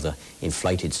case a rather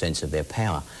inflated sense of their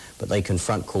power, but they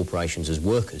confront corporations as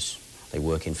workers. They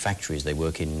work in factories, they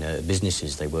work in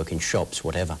businesses, they work in shops,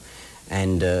 whatever.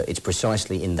 And it's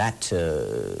precisely in that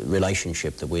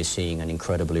relationship that we're seeing an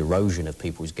incredible erosion of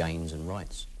people's gains and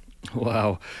rights.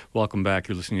 Wow. Welcome back.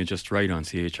 You're listening to Just Right on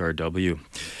CHRW.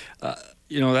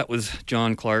 That was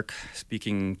John Clark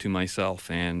speaking to myself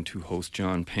and to host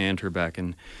John Panter back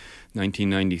in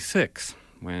 1996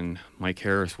 when Mike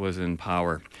Harris was in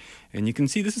power. And you can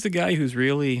see this is a guy who's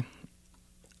really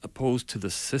opposed to the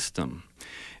system.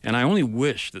 And I only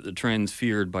wish that the trends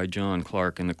feared by John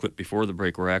Clark in the clip before the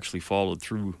break were actually followed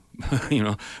through,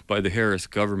 by the Harris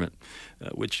government,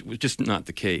 which was just not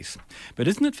the case. But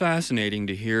isn't it fascinating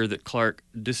to hear that Clark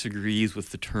disagrees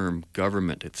with the term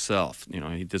government itself?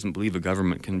 He doesn't believe a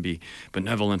government can be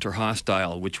benevolent or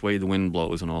hostile, which way the wind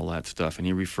blows and all that stuff. And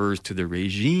he refers to the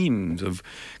regimes of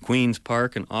Queen's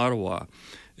Park and Ottawa.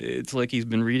 It's like he's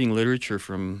been reading literature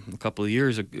from a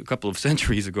couple of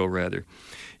centuries ago, rather.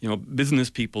 Business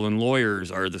people and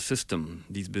lawyers are the system.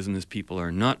 These business people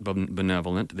are not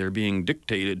benevolent. They're being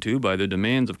dictated to by the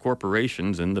demands of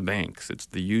corporations and the banks. It's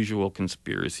the usual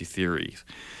conspiracy theories.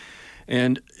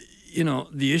 And,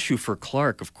 the issue for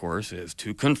Clark, of course, is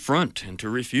to confront and to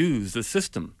refuse the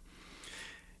system.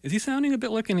 Is he sounding a bit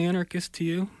like an anarchist to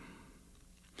you?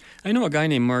 I know a guy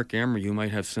named Mark Emery who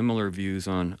might have similar views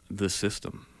on the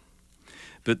system.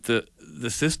 But the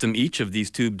system each of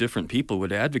these two different people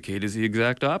would advocate is the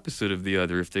exact opposite of the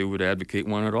other, if they would advocate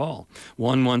one at all.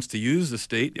 One wants to use the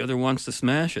state, the other wants to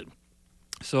smash it.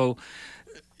 So,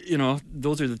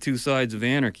 those are the two sides of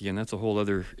anarchy, and that's a whole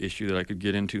other issue that I could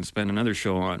get into and spend another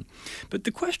show on. But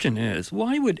the question is,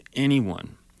 why would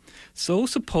anyone so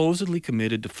supposedly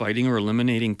committed to fighting or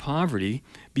eliminating poverty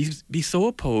be so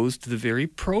opposed to the very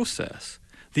process,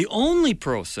 the only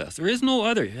process, there is no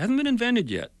other, it hasn't been invented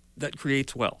yet, that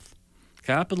creates wealth?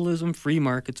 Capitalism, free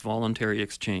markets, voluntary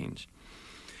exchange.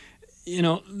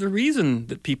 The reason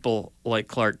that people like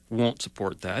Clark won't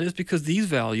support that is because these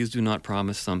values do not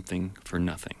promise something for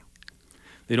nothing.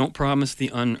 They don't promise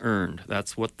the unearned.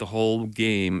 That's what the whole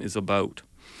game is about.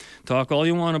 Talk all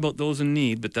you want about those in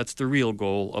need, but that's the real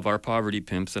goal of our poverty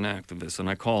pimps and activists. And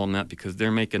I call them that because they're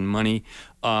making money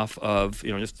off of,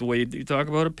 just the way you talk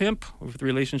about a pimp with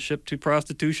relationship to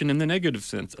prostitution in the negative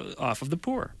sense, off of the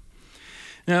poor.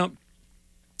 Now,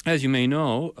 as you may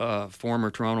know, former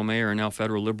Toronto Mayor and now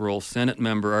federal Liberal Senate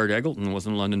member Art Eggleton was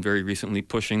in London very recently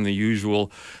pushing the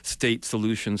usual state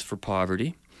solutions for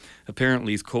poverty.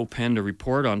 Apparently, he's co-penned a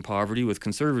report on poverty with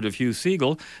Conservative Hugh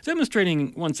Segal,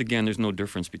 demonstrating once again there's no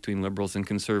difference between Liberals and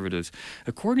Conservatives.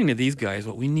 According to these guys,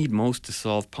 what we need most to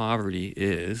solve poverty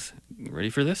is,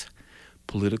 ready for this?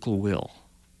 Political will.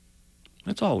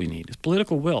 That's all we need, is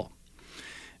political will.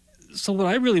 So what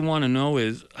I really want to know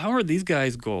is, how are these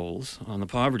guys' goals on the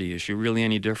poverty issue really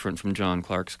any different from John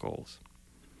Clark's goals?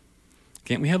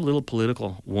 Can't we have a little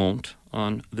political won't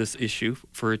on this issue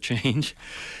for a change?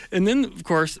 And then, of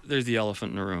course, there's the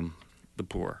elephant in the room, the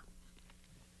poor.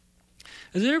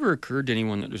 Has it ever occurred to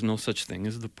anyone that there's no such thing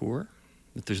as the poor?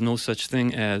 That there's no such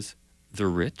thing as the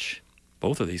rich?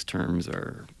 Both of these terms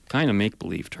are kind of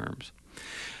make-believe terms.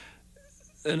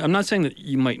 And I'm not saying that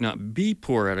you might not be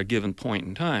poor at a given point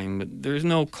in time, but there's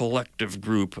no collective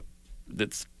group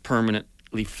that's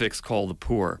permanently fixed called the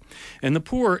poor. And the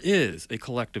poor is a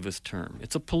collectivist term.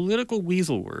 It's a political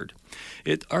weasel word.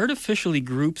 It artificially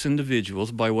groups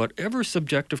individuals by whatever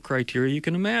subjective criteria you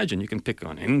can imagine. You can pick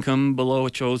on income below a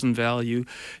chosen value.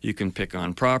 You can pick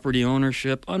on property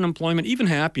ownership, unemployment, even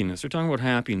happiness. They're talking about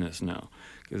happiness now,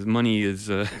 because money is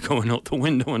going out the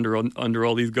window under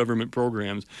all these government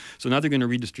programs. So now they're going to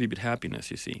redistribute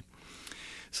happiness, you see.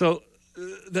 So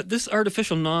that this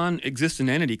artificial non-existent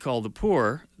entity called the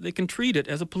poor, they can treat it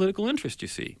as a political interest, you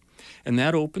see. And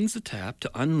that opens the tap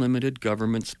to unlimited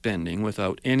government spending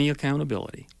without any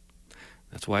accountability.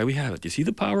 That's why we have it. You see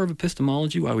the power of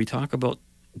epistemology, why we talk about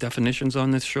definitions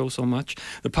on this show so much?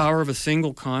 The power of a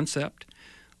single concept,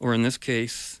 or in this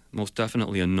case, most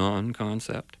definitely a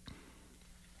non-concept.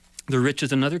 The rich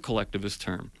is another collectivist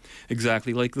term,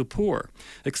 exactly like the poor,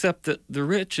 except that the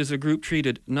rich is a group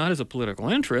treated not as a political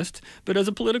interest, but as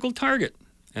a political target.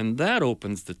 And that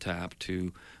opens the tap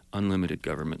to unlimited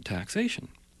government taxation.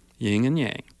 Yin and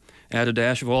yang. Add a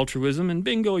dash of altruism, and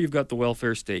bingo, you've got the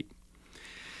welfare state.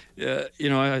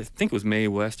 I think it was Mae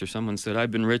West or someone said,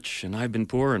 I've been rich and I've been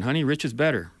poor, and honey, rich is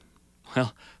better.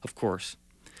 Well, of course.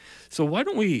 So why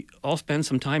don't we all spend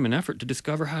some time and effort to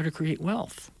discover how to create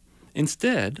wealth,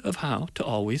 instead of how to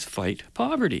always fight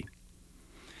poverty?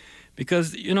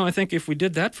 Because, I think if we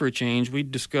did that for a change,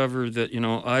 we'd discover that,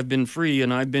 I've been free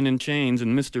and I've been in chains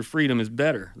and Mr. Freedom is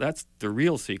better. That's the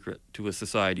real secret to a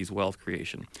society's wealth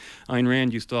creation. Ayn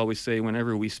Rand used to always say,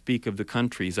 whenever we speak of the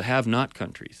countries, the have-not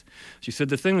countries, she said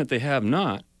the thing that they have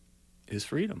not is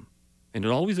freedom. And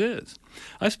it always is.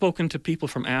 I've spoken to people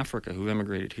from Africa who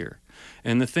emigrated here.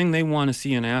 And the thing they want to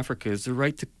see in Africa is the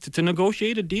right to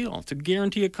negotiate a deal, to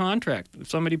guarantee a contract.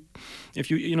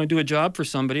 If you do a job for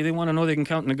somebody, they want to know they can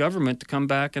count on the government to come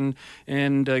back and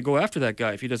go after that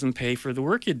guy if he doesn't pay for the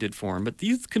work you did for him. But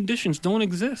these conditions don't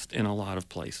exist in a lot of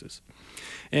places.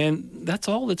 And that's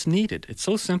all that's needed. It's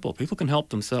so simple. People can help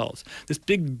themselves. This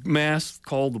big mass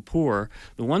called the poor,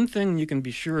 the one thing you can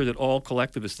be sure that all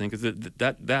collectivists think is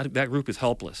that group is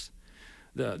helpless.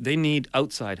 They need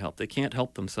outside help. They can't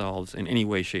help themselves in any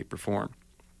way, shape, or form.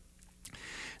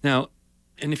 Now,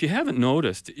 and if you haven't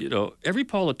noticed, every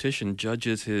politician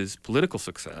judges his political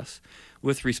success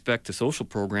with respect to social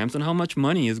programs and how much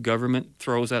money his government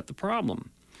throws at the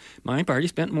problem. My party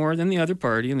spent more than the other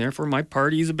party, and therefore my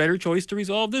party is a better choice to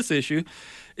resolve this issue.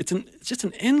 It's just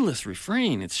an endless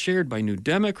refrain. It's shared by New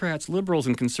Democrats, liberals,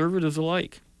 and conservatives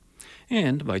alike,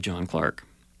 and by John Clark.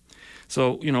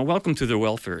 So, welcome to the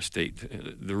welfare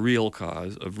state, the real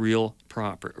cause of real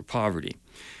poverty.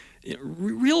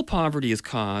 Real poverty is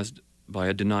caused by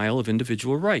a denial of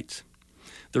individual rights.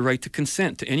 The right to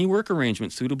consent to any work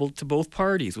arrangement suitable to both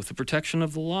parties with the protection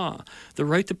of the law. The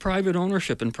right to private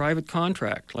ownership and private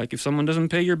contract. Like if someone doesn't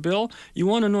pay your bill, you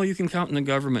want to know you can count on the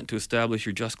government to establish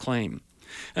your just claim.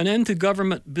 An end to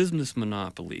government business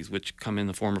monopolies, which come in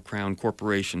the form of crown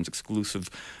corporations, exclusive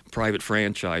private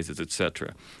franchises,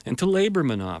 etc. And to labor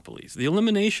monopolies. The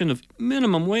elimination of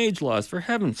minimum wage laws, for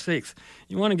heaven's sakes.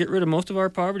 You want to get rid of most of our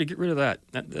poverty, get rid of that.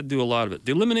 That'd do a lot of it.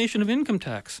 The elimination of income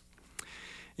tax.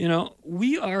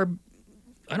 We are,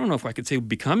 I don't know if I could say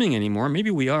becoming anymore. Maybe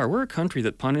we are. We're a country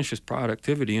that punishes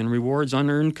productivity and rewards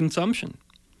unearned consumption.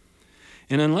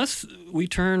 And unless we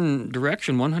turn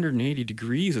direction 180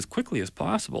 degrees as quickly as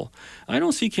possible, I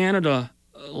don't see Canada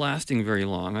lasting very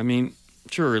long. I mean,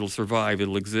 sure, it'll survive,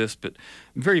 it'll exist, but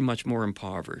very much more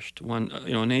impoverished.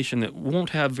 A nation that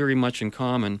won't have very much in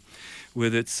common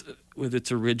with its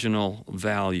original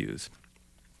values.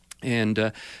 And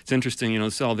it's interesting,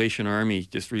 the Salvation Army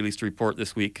just released a report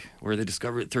this week where they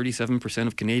discovered that 37%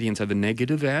 of Canadians have a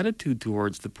negative attitude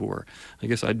towards the poor. I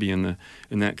guess I'd be in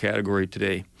that category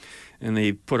today. And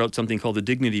they put out something called the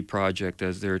Dignity Project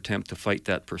as their attempt to fight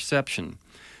that perception.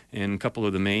 And a couple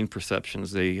of the main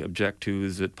perceptions they object to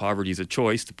is that poverty is a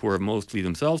choice. The poor have mostly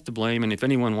themselves to blame, and if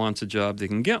anyone wants a job, they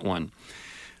can get one.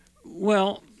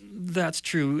 Well, that's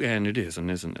true, and it isn't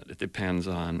it? It depends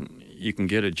on, you can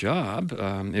get a job.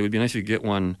 It would be nice if you could get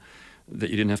one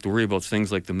that you didn't have to worry about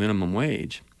things like the minimum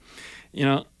wage.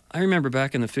 I remember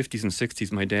back in the 50s and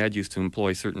 60s, my dad used to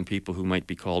employ certain people who might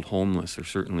be called homeless or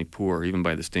certainly poor, even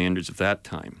by the standards of that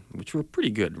time, which were pretty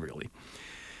good, really.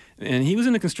 And he was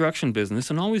in the construction business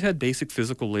and always had basic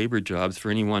physical labor jobs for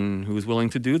anyone who was willing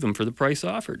to do them for the price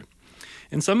offered.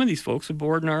 And some of these folks would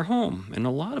board in our home, and a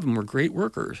lot of them were great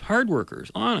workers, hard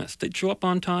workers, honest. They'd show up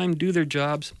on time, do their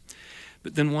jobs,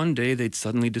 but then one day they'd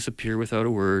suddenly disappear without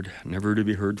a word, never to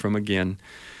be heard from again.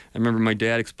 I remember my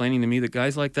dad explaining to me that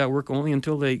guys like that work only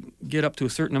until they get up to a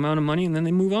certain amount of money and then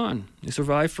they move on. They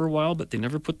survive for a while, but they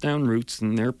never put down roots,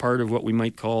 and they're part of what we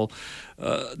might call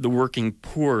the working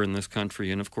poor in this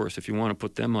country. And of course, if you want to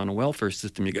put them on a welfare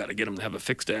system, you got to get them to have a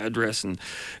fixed address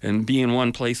and be in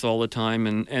one place all the time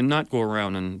and not go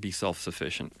around and be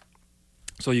self-sufficient.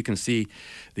 So you can see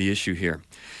the issue here.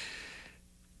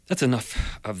 That's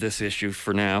enough of this issue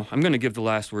for now. I'm going to give the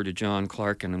last word to John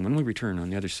Clark, and when we return on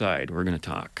the other side, we're going to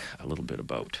talk a little bit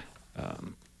about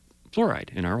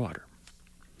fluoride in our water.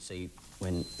 See,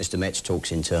 when Mr. Metz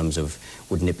talks in terms of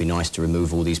wouldn't it be nice to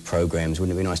remove all these programs,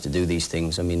 wouldn't it be nice to do these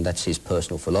things, I mean, that's his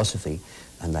personal philosophy,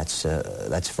 and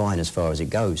that's fine as far as it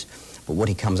goes. But what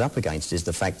he comes up against is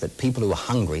the fact that people who are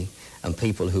hungry and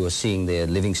people who are seeing their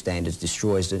living standards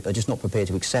destroyed are just not prepared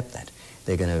to accept that.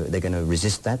 They're going to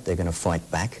resist that. They're going to fight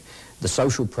back. The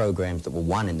social programs that were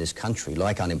won in this country,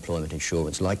 like unemployment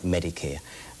insurance, like Medicare,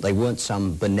 they weren't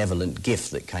some benevolent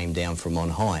gift that came down from on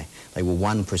high. They were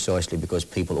won precisely because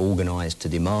people organised to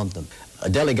demand them. A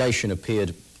delegation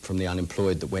appeared from the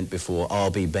unemployed that went before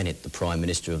R.B. Bennett, the Prime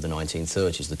Minister of the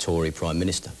 1930s, the Tory Prime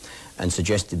Minister, and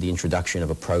suggested the introduction of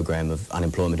a program of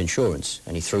unemployment insurance.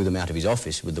 And he threw them out of his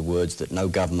office with the words that no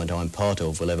government I'm part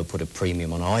of will ever put a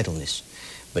premium on idleness.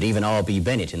 But even R.B.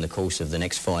 Bennett, in the course of the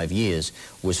next 5 years,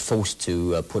 was forced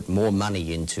to put more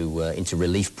money into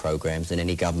relief programs than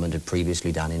any government had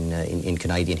previously done in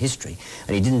Canadian history.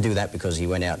 And he didn't do that because he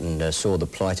went out and saw the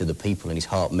plight of the people and his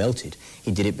heart melted.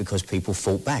 He did it because people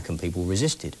fought back and people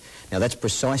resisted. Now, that's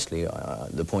precisely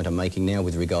the point I'm making now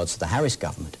with regards to the Harris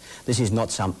government. This is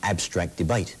not some abstract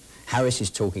debate. Harris is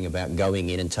talking about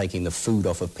going in and taking the food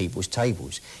off of people's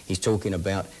tables. He's talking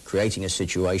about creating a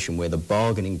situation where the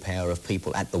bargaining power of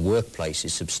people at the workplace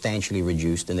is substantially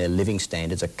reduced and their living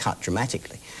standards are cut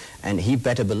dramatically. And he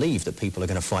better believe that people are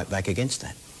going to fight back against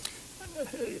that.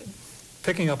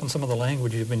 Picking up on some of the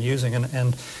language you've been using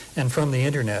and from the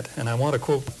internet, and I want to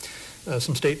quote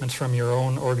some statements from your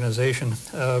own organization.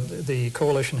 The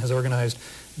coalition has organized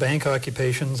bank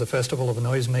occupations, a festival of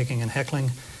noise-making and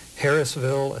heckling,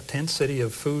 Harrisville, a tent city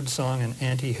of food, song, and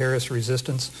anti-Harris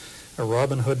resistance, a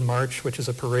Robin Hood March, which is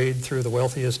a parade through the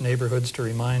wealthiest neighborhoods to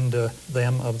remind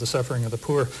them of the suffering of the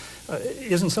poor.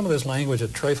 Isn't some of this language a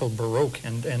trifle baroque,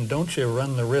 and don't you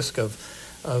run the risk of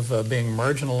being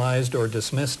marginalized or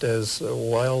dismissed as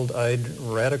wild-eyed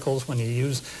radicals when you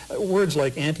use words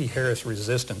like anti-Harris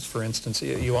resistance, for instance?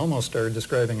 You almost are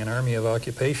describing an army of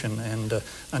occupation and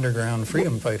underground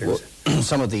freedom fighters. Well,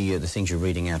 some of the things you're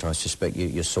reading out, I suspect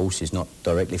your source is not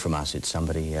directly from us. It's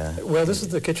somebody... Well, this is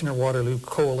the Kitchener-Waterloo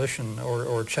Coalition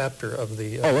or chapter of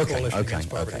the Coalition Against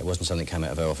Poverty. Okay. It wasn't something that came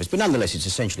out of our office. But nonetheless, it's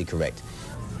essentially correct.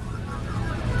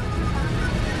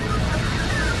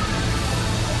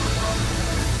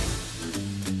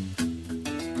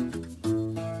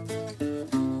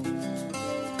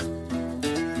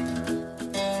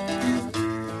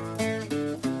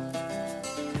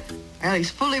 Well,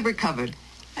 he's fully recovered,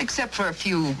 except for a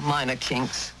few minor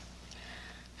kinks.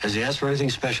 Has he asked for anything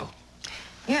special?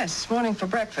 Yes, this morning for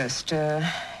breakfast,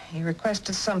 he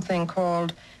requested something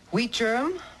called wheat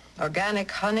germ, organic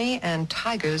honey, and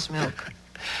tiger's milk.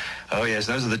 Oh, yes,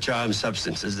 those are the charmed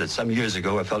substances that some years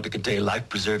ago were felt to contain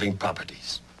life-preserving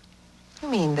properties. You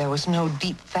mean there was no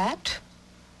deep fat?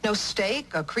 No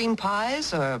steak or cream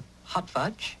pies or hot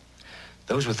fudge?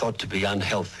 Those were thought to be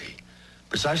unhealthy.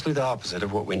 Precisely the opposite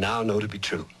of what we now know to be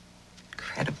true.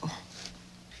 Incredible.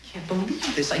 Can't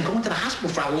believe this. I go into the hospital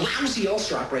for a lousy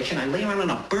ulcer operation. I lay around in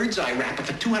a bird's eye wrapper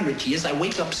for 200 years. I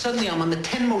wake up, suddenly I'm on the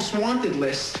 10 most wanted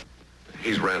list.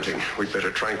 He's ranting. We'd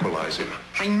better tranquilize him.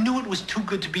 I knew it was too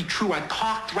good to be true. I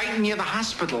parked right near the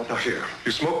hospital. Now here,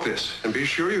 you smoke this, and be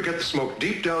sure you get the smoke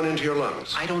deep down into your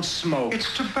lungs. I don't smoke.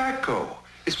 It's tobacco.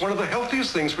 It's one of the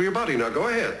healthiest things for your body. Now go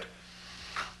ahead.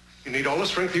 You need all the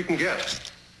strength you can get.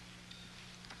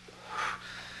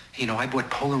 You know, I bought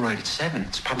Polaroid at 7.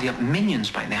 It's probably up millions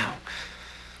by now.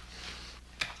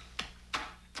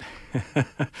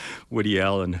 Woody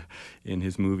Allen in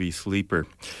his movie Sleeper.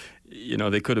 You know,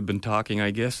 they could have been talking,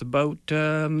 I guess, about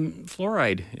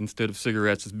fluoride instead of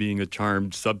cigarettes as being a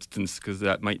charmed substance, because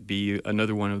that might be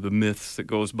another one of the myths that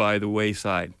goes by the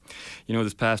wayside. You know,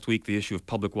 this past week, the issue of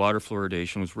public water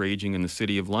fluoridation was raging in the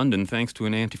City of London, thanks to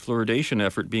an anti-fluoridation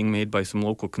effort being made by some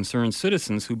local concerned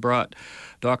citizens who brought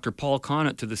Dr. Paul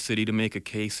Connaught to the city to make a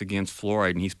case against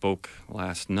fluoride, and he spoke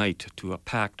last night to a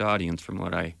packed audience, from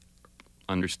what I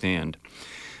understand.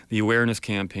 The awareness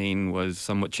campaign was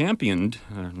somewhat championed,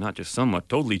 not just somewhat,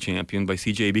 totally championed by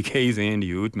CJBK's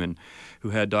Andy Ootman,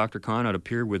 who had Dr. Connaught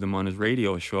appear with him on his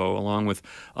radio show, along with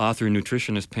author and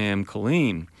nutritionist Pam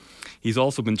Colleen. He's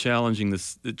also been challenging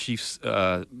the chief's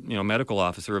medical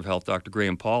officer of health, Dr.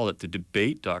 Graham Paulett, to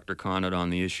debate Dr. Connaught on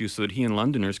the issue so that he and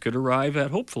Londoners could arrive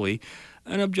at, hopefully,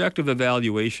 an objective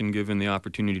evaluation given the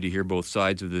opportunity to hear both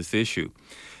sides of this issue.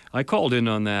 I called in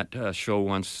on that show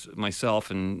once myself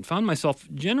and found myself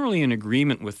generally in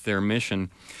agreement with their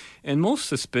mission and most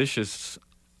suspicious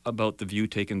about the view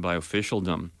taken by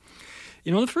officialdom.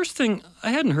 You know, the first thing,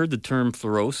 I hadn't heard the term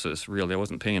fluorosis, really. I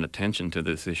wasn't paying attention to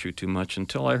this issue too much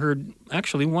until I heard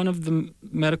actually one of the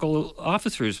medical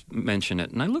officers mention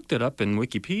it. And I looked it up in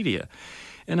Wikipedia.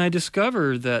 And I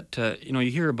discovered that,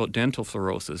 you hear about dental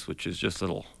fluorosis, which is just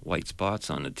little white spots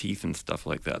on the teeth and stuff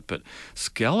like that. But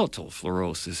skeletal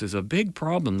fluorosis is a big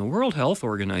problem. The World Health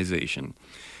Organization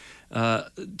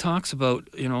talks about,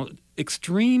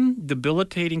 extreme,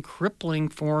 debilitating, crippling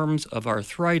forms of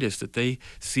arthritis that they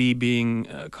see being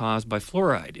caused by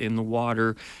fluoride in the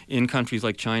water in countries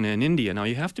like China and India. Now,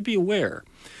 you have to be aware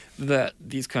that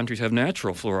these countries have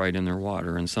natural fluoride in their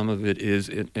water, and some of it is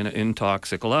in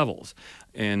toxic levels,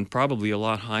 and probably a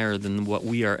lot higher than what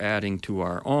we are adding to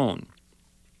our own.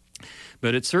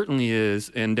 But it certainly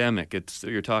is endemic.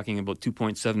 You're talking about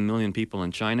 2.7 million people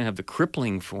in China have the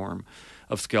crippling form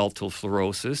of skeletal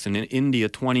fluorosis, and in India,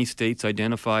 20 states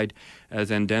identified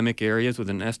as endemic areas with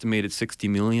an estimated 60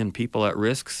 million people at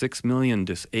risk, 6 million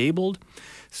disabled,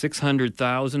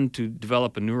 600,000 to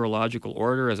develop a neurological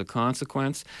order as a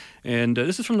consequence. And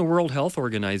this is from the World Health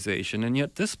Organization, and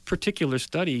yet this particular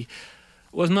study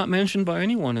was not mentioned by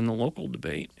anyone in the local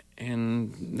debate,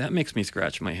 and that makes me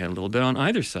scratch my head a little bit on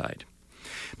either side.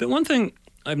 But one thing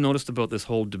I've noticed about this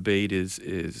whole debate is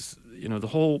the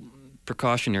whole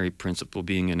precautionary principle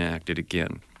being enacted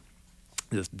again.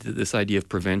 This idea of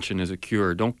prevention as a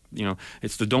cure.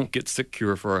 It's the don't get sick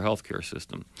cure for our healthcare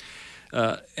system.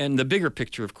 And the bigger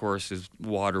picture, of course, is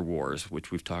water wars, which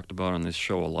we've talked about on this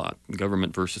show a lot.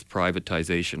 Government versus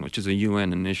privatization, which is a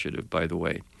UN initiative, by the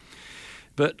way.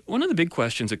 But one of the big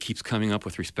questions that keeps coming up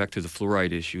with respect to the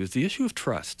fluoride issue is the issue of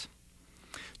trust.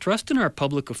 Trust in our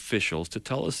public officials to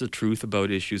tell us the truth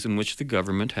about issues in which the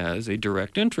government has a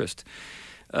direct interest.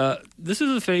 This is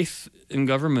a faith in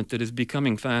government that is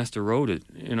becoming fast eroded,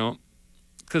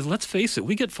 because let's face it,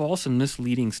 we get false and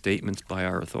misleading statements by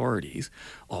our authorities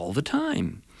all the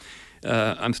time.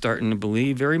 I'm starting to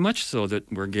believe very much so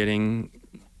that we're getting,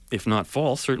 if not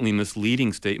false, certainly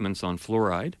misleading statements on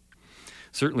fluoride,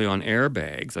 certainly on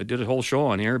airbags. I did a whole show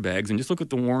on airbags, and just look at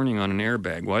the warning on an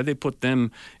airbag. Why they put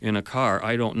them in a car,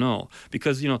 I don't know.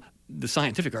 Because, the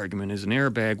scientific argument is an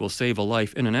airbag will save a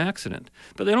life in an accident.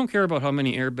 But they don't care about how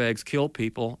many airbags kill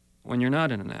people when you're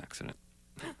not in an accident.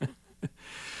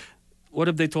 What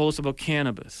have they told us about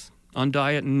cannabis, on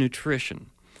diet and nutrition,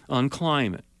 on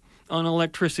climate, on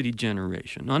electricity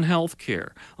generation, on health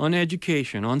care, on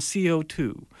education, on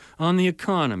CO2, on the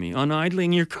economy, on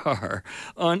idling your car,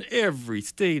 on every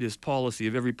status policy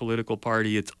of every political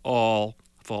party? It's all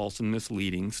false and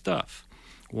misleading stuff.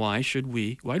 Why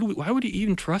would you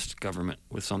even trust government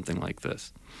with something like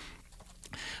this?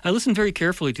 I listened very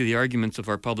carefully to the arguments of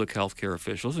our public health care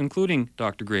officials, including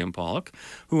Dr. Graham Pollock,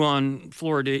 who on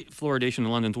fluoridation in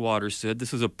London's waters said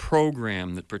this is a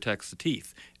program that protects the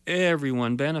teeth.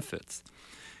 Everyone benefits.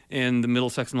 And the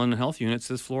Middlesex and London Health Unit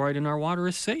says fluoride in our water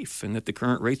is safe and that the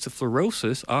current rates of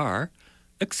fluorosis are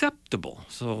acceptable.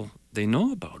 So they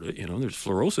know about it. There's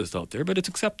fluorosis out there, but it's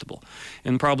acceptable.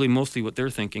 And probably mostly what they're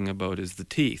thinking about is the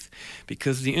teeth.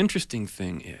 Because the interesting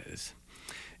thing is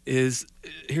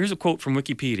here's a quote from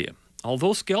Wikipedia.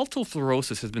 Although skeletal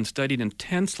fluorosis has been studied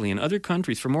intensely in other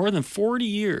countries for more than 40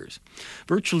 years,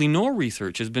 virtually no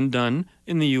research has been done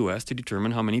in the U.S. to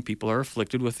determine how many people are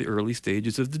afflicted with the early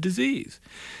stages of the disease,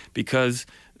 because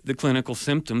the clinical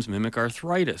symptoms mimic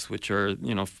arthritis, which are,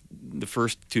 the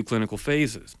first two clinical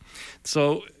phases.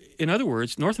 So, in other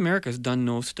words, North America has done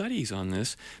no studies on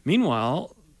this.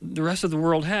 Meanwhile, the rest of the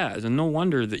world has, and no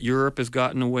wonder that Europe has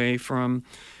gotten away from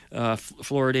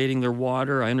fluoridating their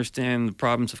water. I understand the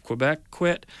province of Quebec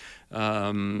quit,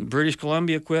 British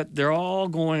Columbia quit. They're all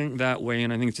going that way,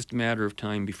 and I think it's just a matter of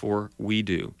time before we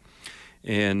do.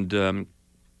 And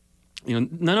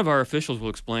none of our officials will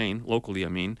explain, locally I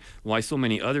mean, why so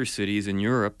many other cities in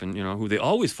Europe, and who they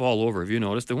always fall over, if you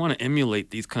notice, they want to emulate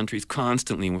these countries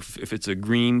constantly if it's a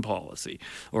green policy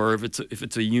or if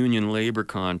it's a union labor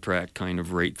contract kind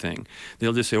of rate thing.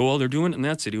 They'll just say, well, they're doing it in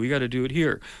that city, we got to do it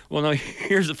here. Well, now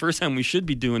here's the first time we should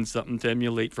be doing something to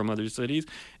emulate from other cities,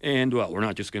 and well, we're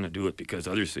not just going to do it because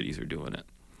other cities are doing it.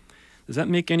 Does that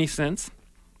make any sense?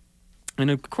 And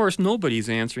of course, nobody's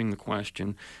answering the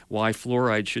question why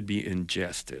fluoride should be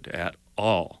ingested at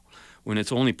all when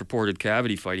its only purported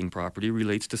cavity-fighting property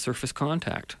relates to surface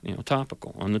contact,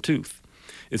 topical, on the tooth.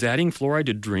 Is adding fluoride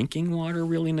to drinking water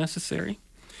really necessary?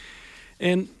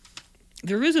 And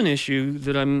there is an issue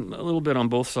that I'm a little bit on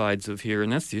both sides of here,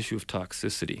 and that's the issue of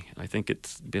toxicity. I think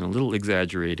it's been a little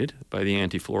exaggerated by the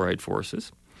anti-fluoride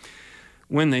forces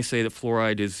when they say that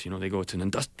fluoride is, it's an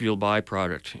industrial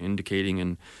byproduct, indicating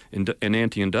an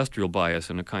anti-industrial bias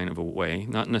in a kind of a way,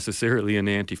 not necessarily an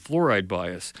anti-fluoride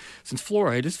bias, since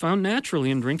fluoride is found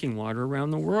naturally in drinking water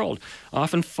around the world,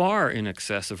 often far in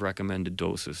excess of recommended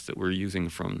doses that we're using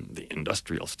from the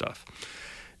industrial stuff.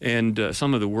 And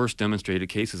some of the worst demonstrated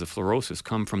cases of fluorosis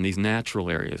come from these natural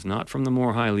areas, not from the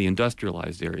more highly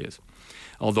industrialized areas.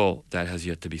 Although that has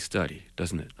yet to be studied,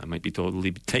 doesn't it? I might be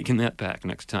totally taking that back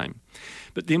next time.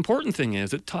 But the important thing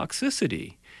is that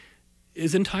toxicity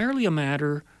is entirely a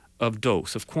matter of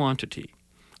dose, of quantity,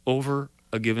 over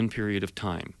a given period of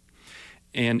time.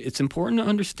 And it's important to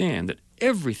understand that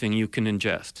everything you can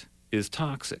ingest is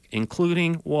toxic,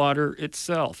 including water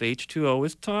itself. H2O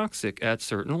is toxic at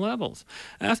certain levels.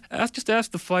 Just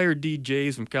ask the fired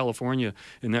DJs from California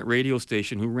in that radio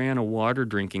station who ran a water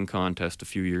drinking contest a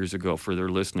few years ago for their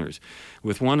listeners,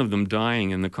 with one of them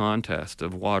dying in the contest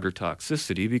of water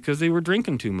toxicity because they were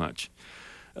drinking too much.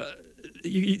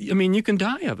 You can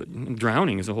die of it.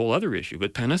 Drowning is a whole other issue,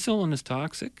 but penicillin is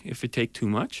toxic if you take too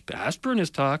much. Aspirin is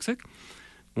toxic.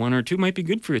 1 or 2 might be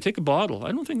good for you. Take a bottle.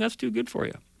 I don't think that's too good for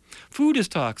you. Food is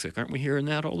toxic. Aren't we hearing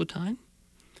that all the time?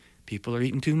 People are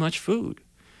eating too much food.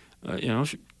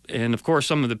 And of course,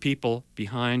 some of the people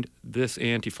behind this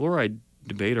anti-fluoride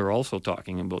debate are also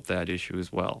talking about that issue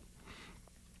as well.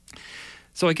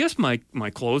 So I guess my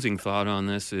closing thought on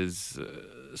this is,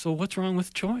 so what's wrong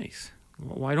with choice?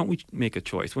 Why don't we make a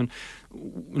choice? When,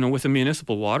 with a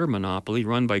municipal water monopoly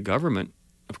run by government,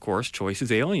 of course, choice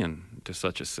is alien to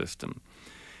such a system.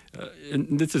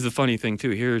 And this is a funny thing too.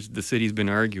 Here's the city's been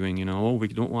arguing, we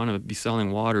don't want to be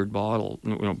selling water in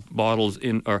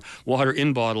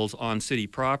bottles on city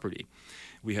property.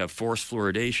 We have forced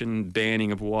fluoridation,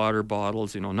 banning of water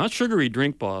bottles, not sugary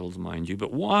drink bottles, mind you,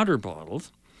 but water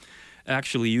bottles.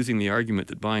 Actually using the argument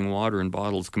that buying water in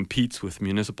bottles competes with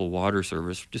municipal water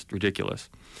service, just ridiculous.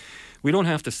 We don't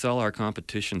have to sell our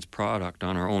competition's product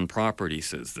on our own property,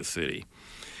 says the city.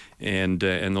 And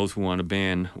those who want to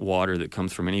ban water that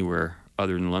comes from anywhere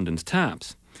other than London's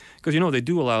taps. Because, they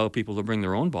do allow people to bring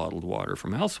their own bottled water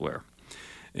from elsewhere.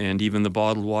 And even the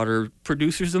bottled water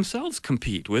producers themselves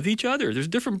compete with each other. There's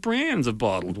different brands of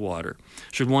bottled water.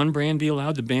 Should one brand be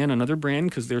allowed to ban another brand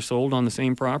because they're sold on the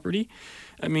same property?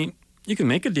 I mean, you can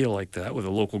make a deal like that with a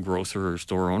local grocer or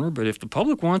store owner, but if the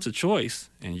public wants a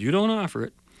choice and you don't offer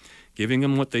it, giving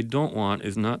them what they don't want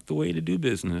is not the way to do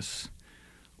business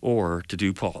or to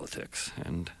do politics.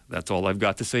 And that's all I've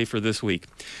got to say for this week.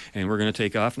 And we're going to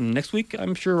take off. And next week,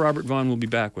 I'm sure Robert Vaughn will be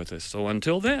back with us. So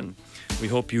until then, we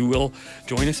hope you will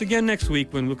join us again next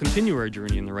week when we'll continue our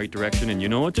journey in the right direction. And you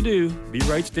know what to do. Be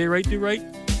right, stay right, do right.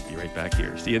 Be right back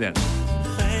here. See you then.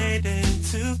 Fade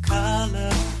into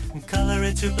color, and color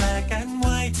into black and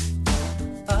white.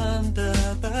 Under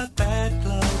the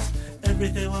bedclothes,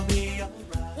 everything will be alright.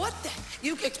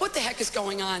 What the heck is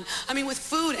going on? I mean, with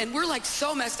food, and we're like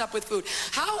so messed up with food.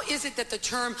 How is it that the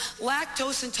term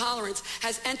lactose intolerance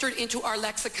has entered into our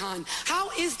lexicon?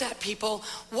 How is that, people?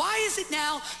 Why is it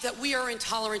now that we are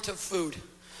intolerant of food?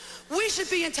 We should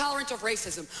be intolerant of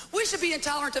racism. We should be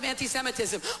intolerant of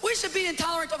anti-Semitism. We should be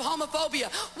intolerant of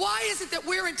homophobia. Why is it that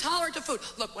we're intolerant of food?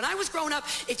 Look, when I was growing up,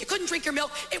 if you couldn't drink your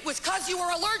milk, it was because you were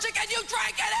allergic and you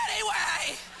drank it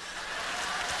anyway.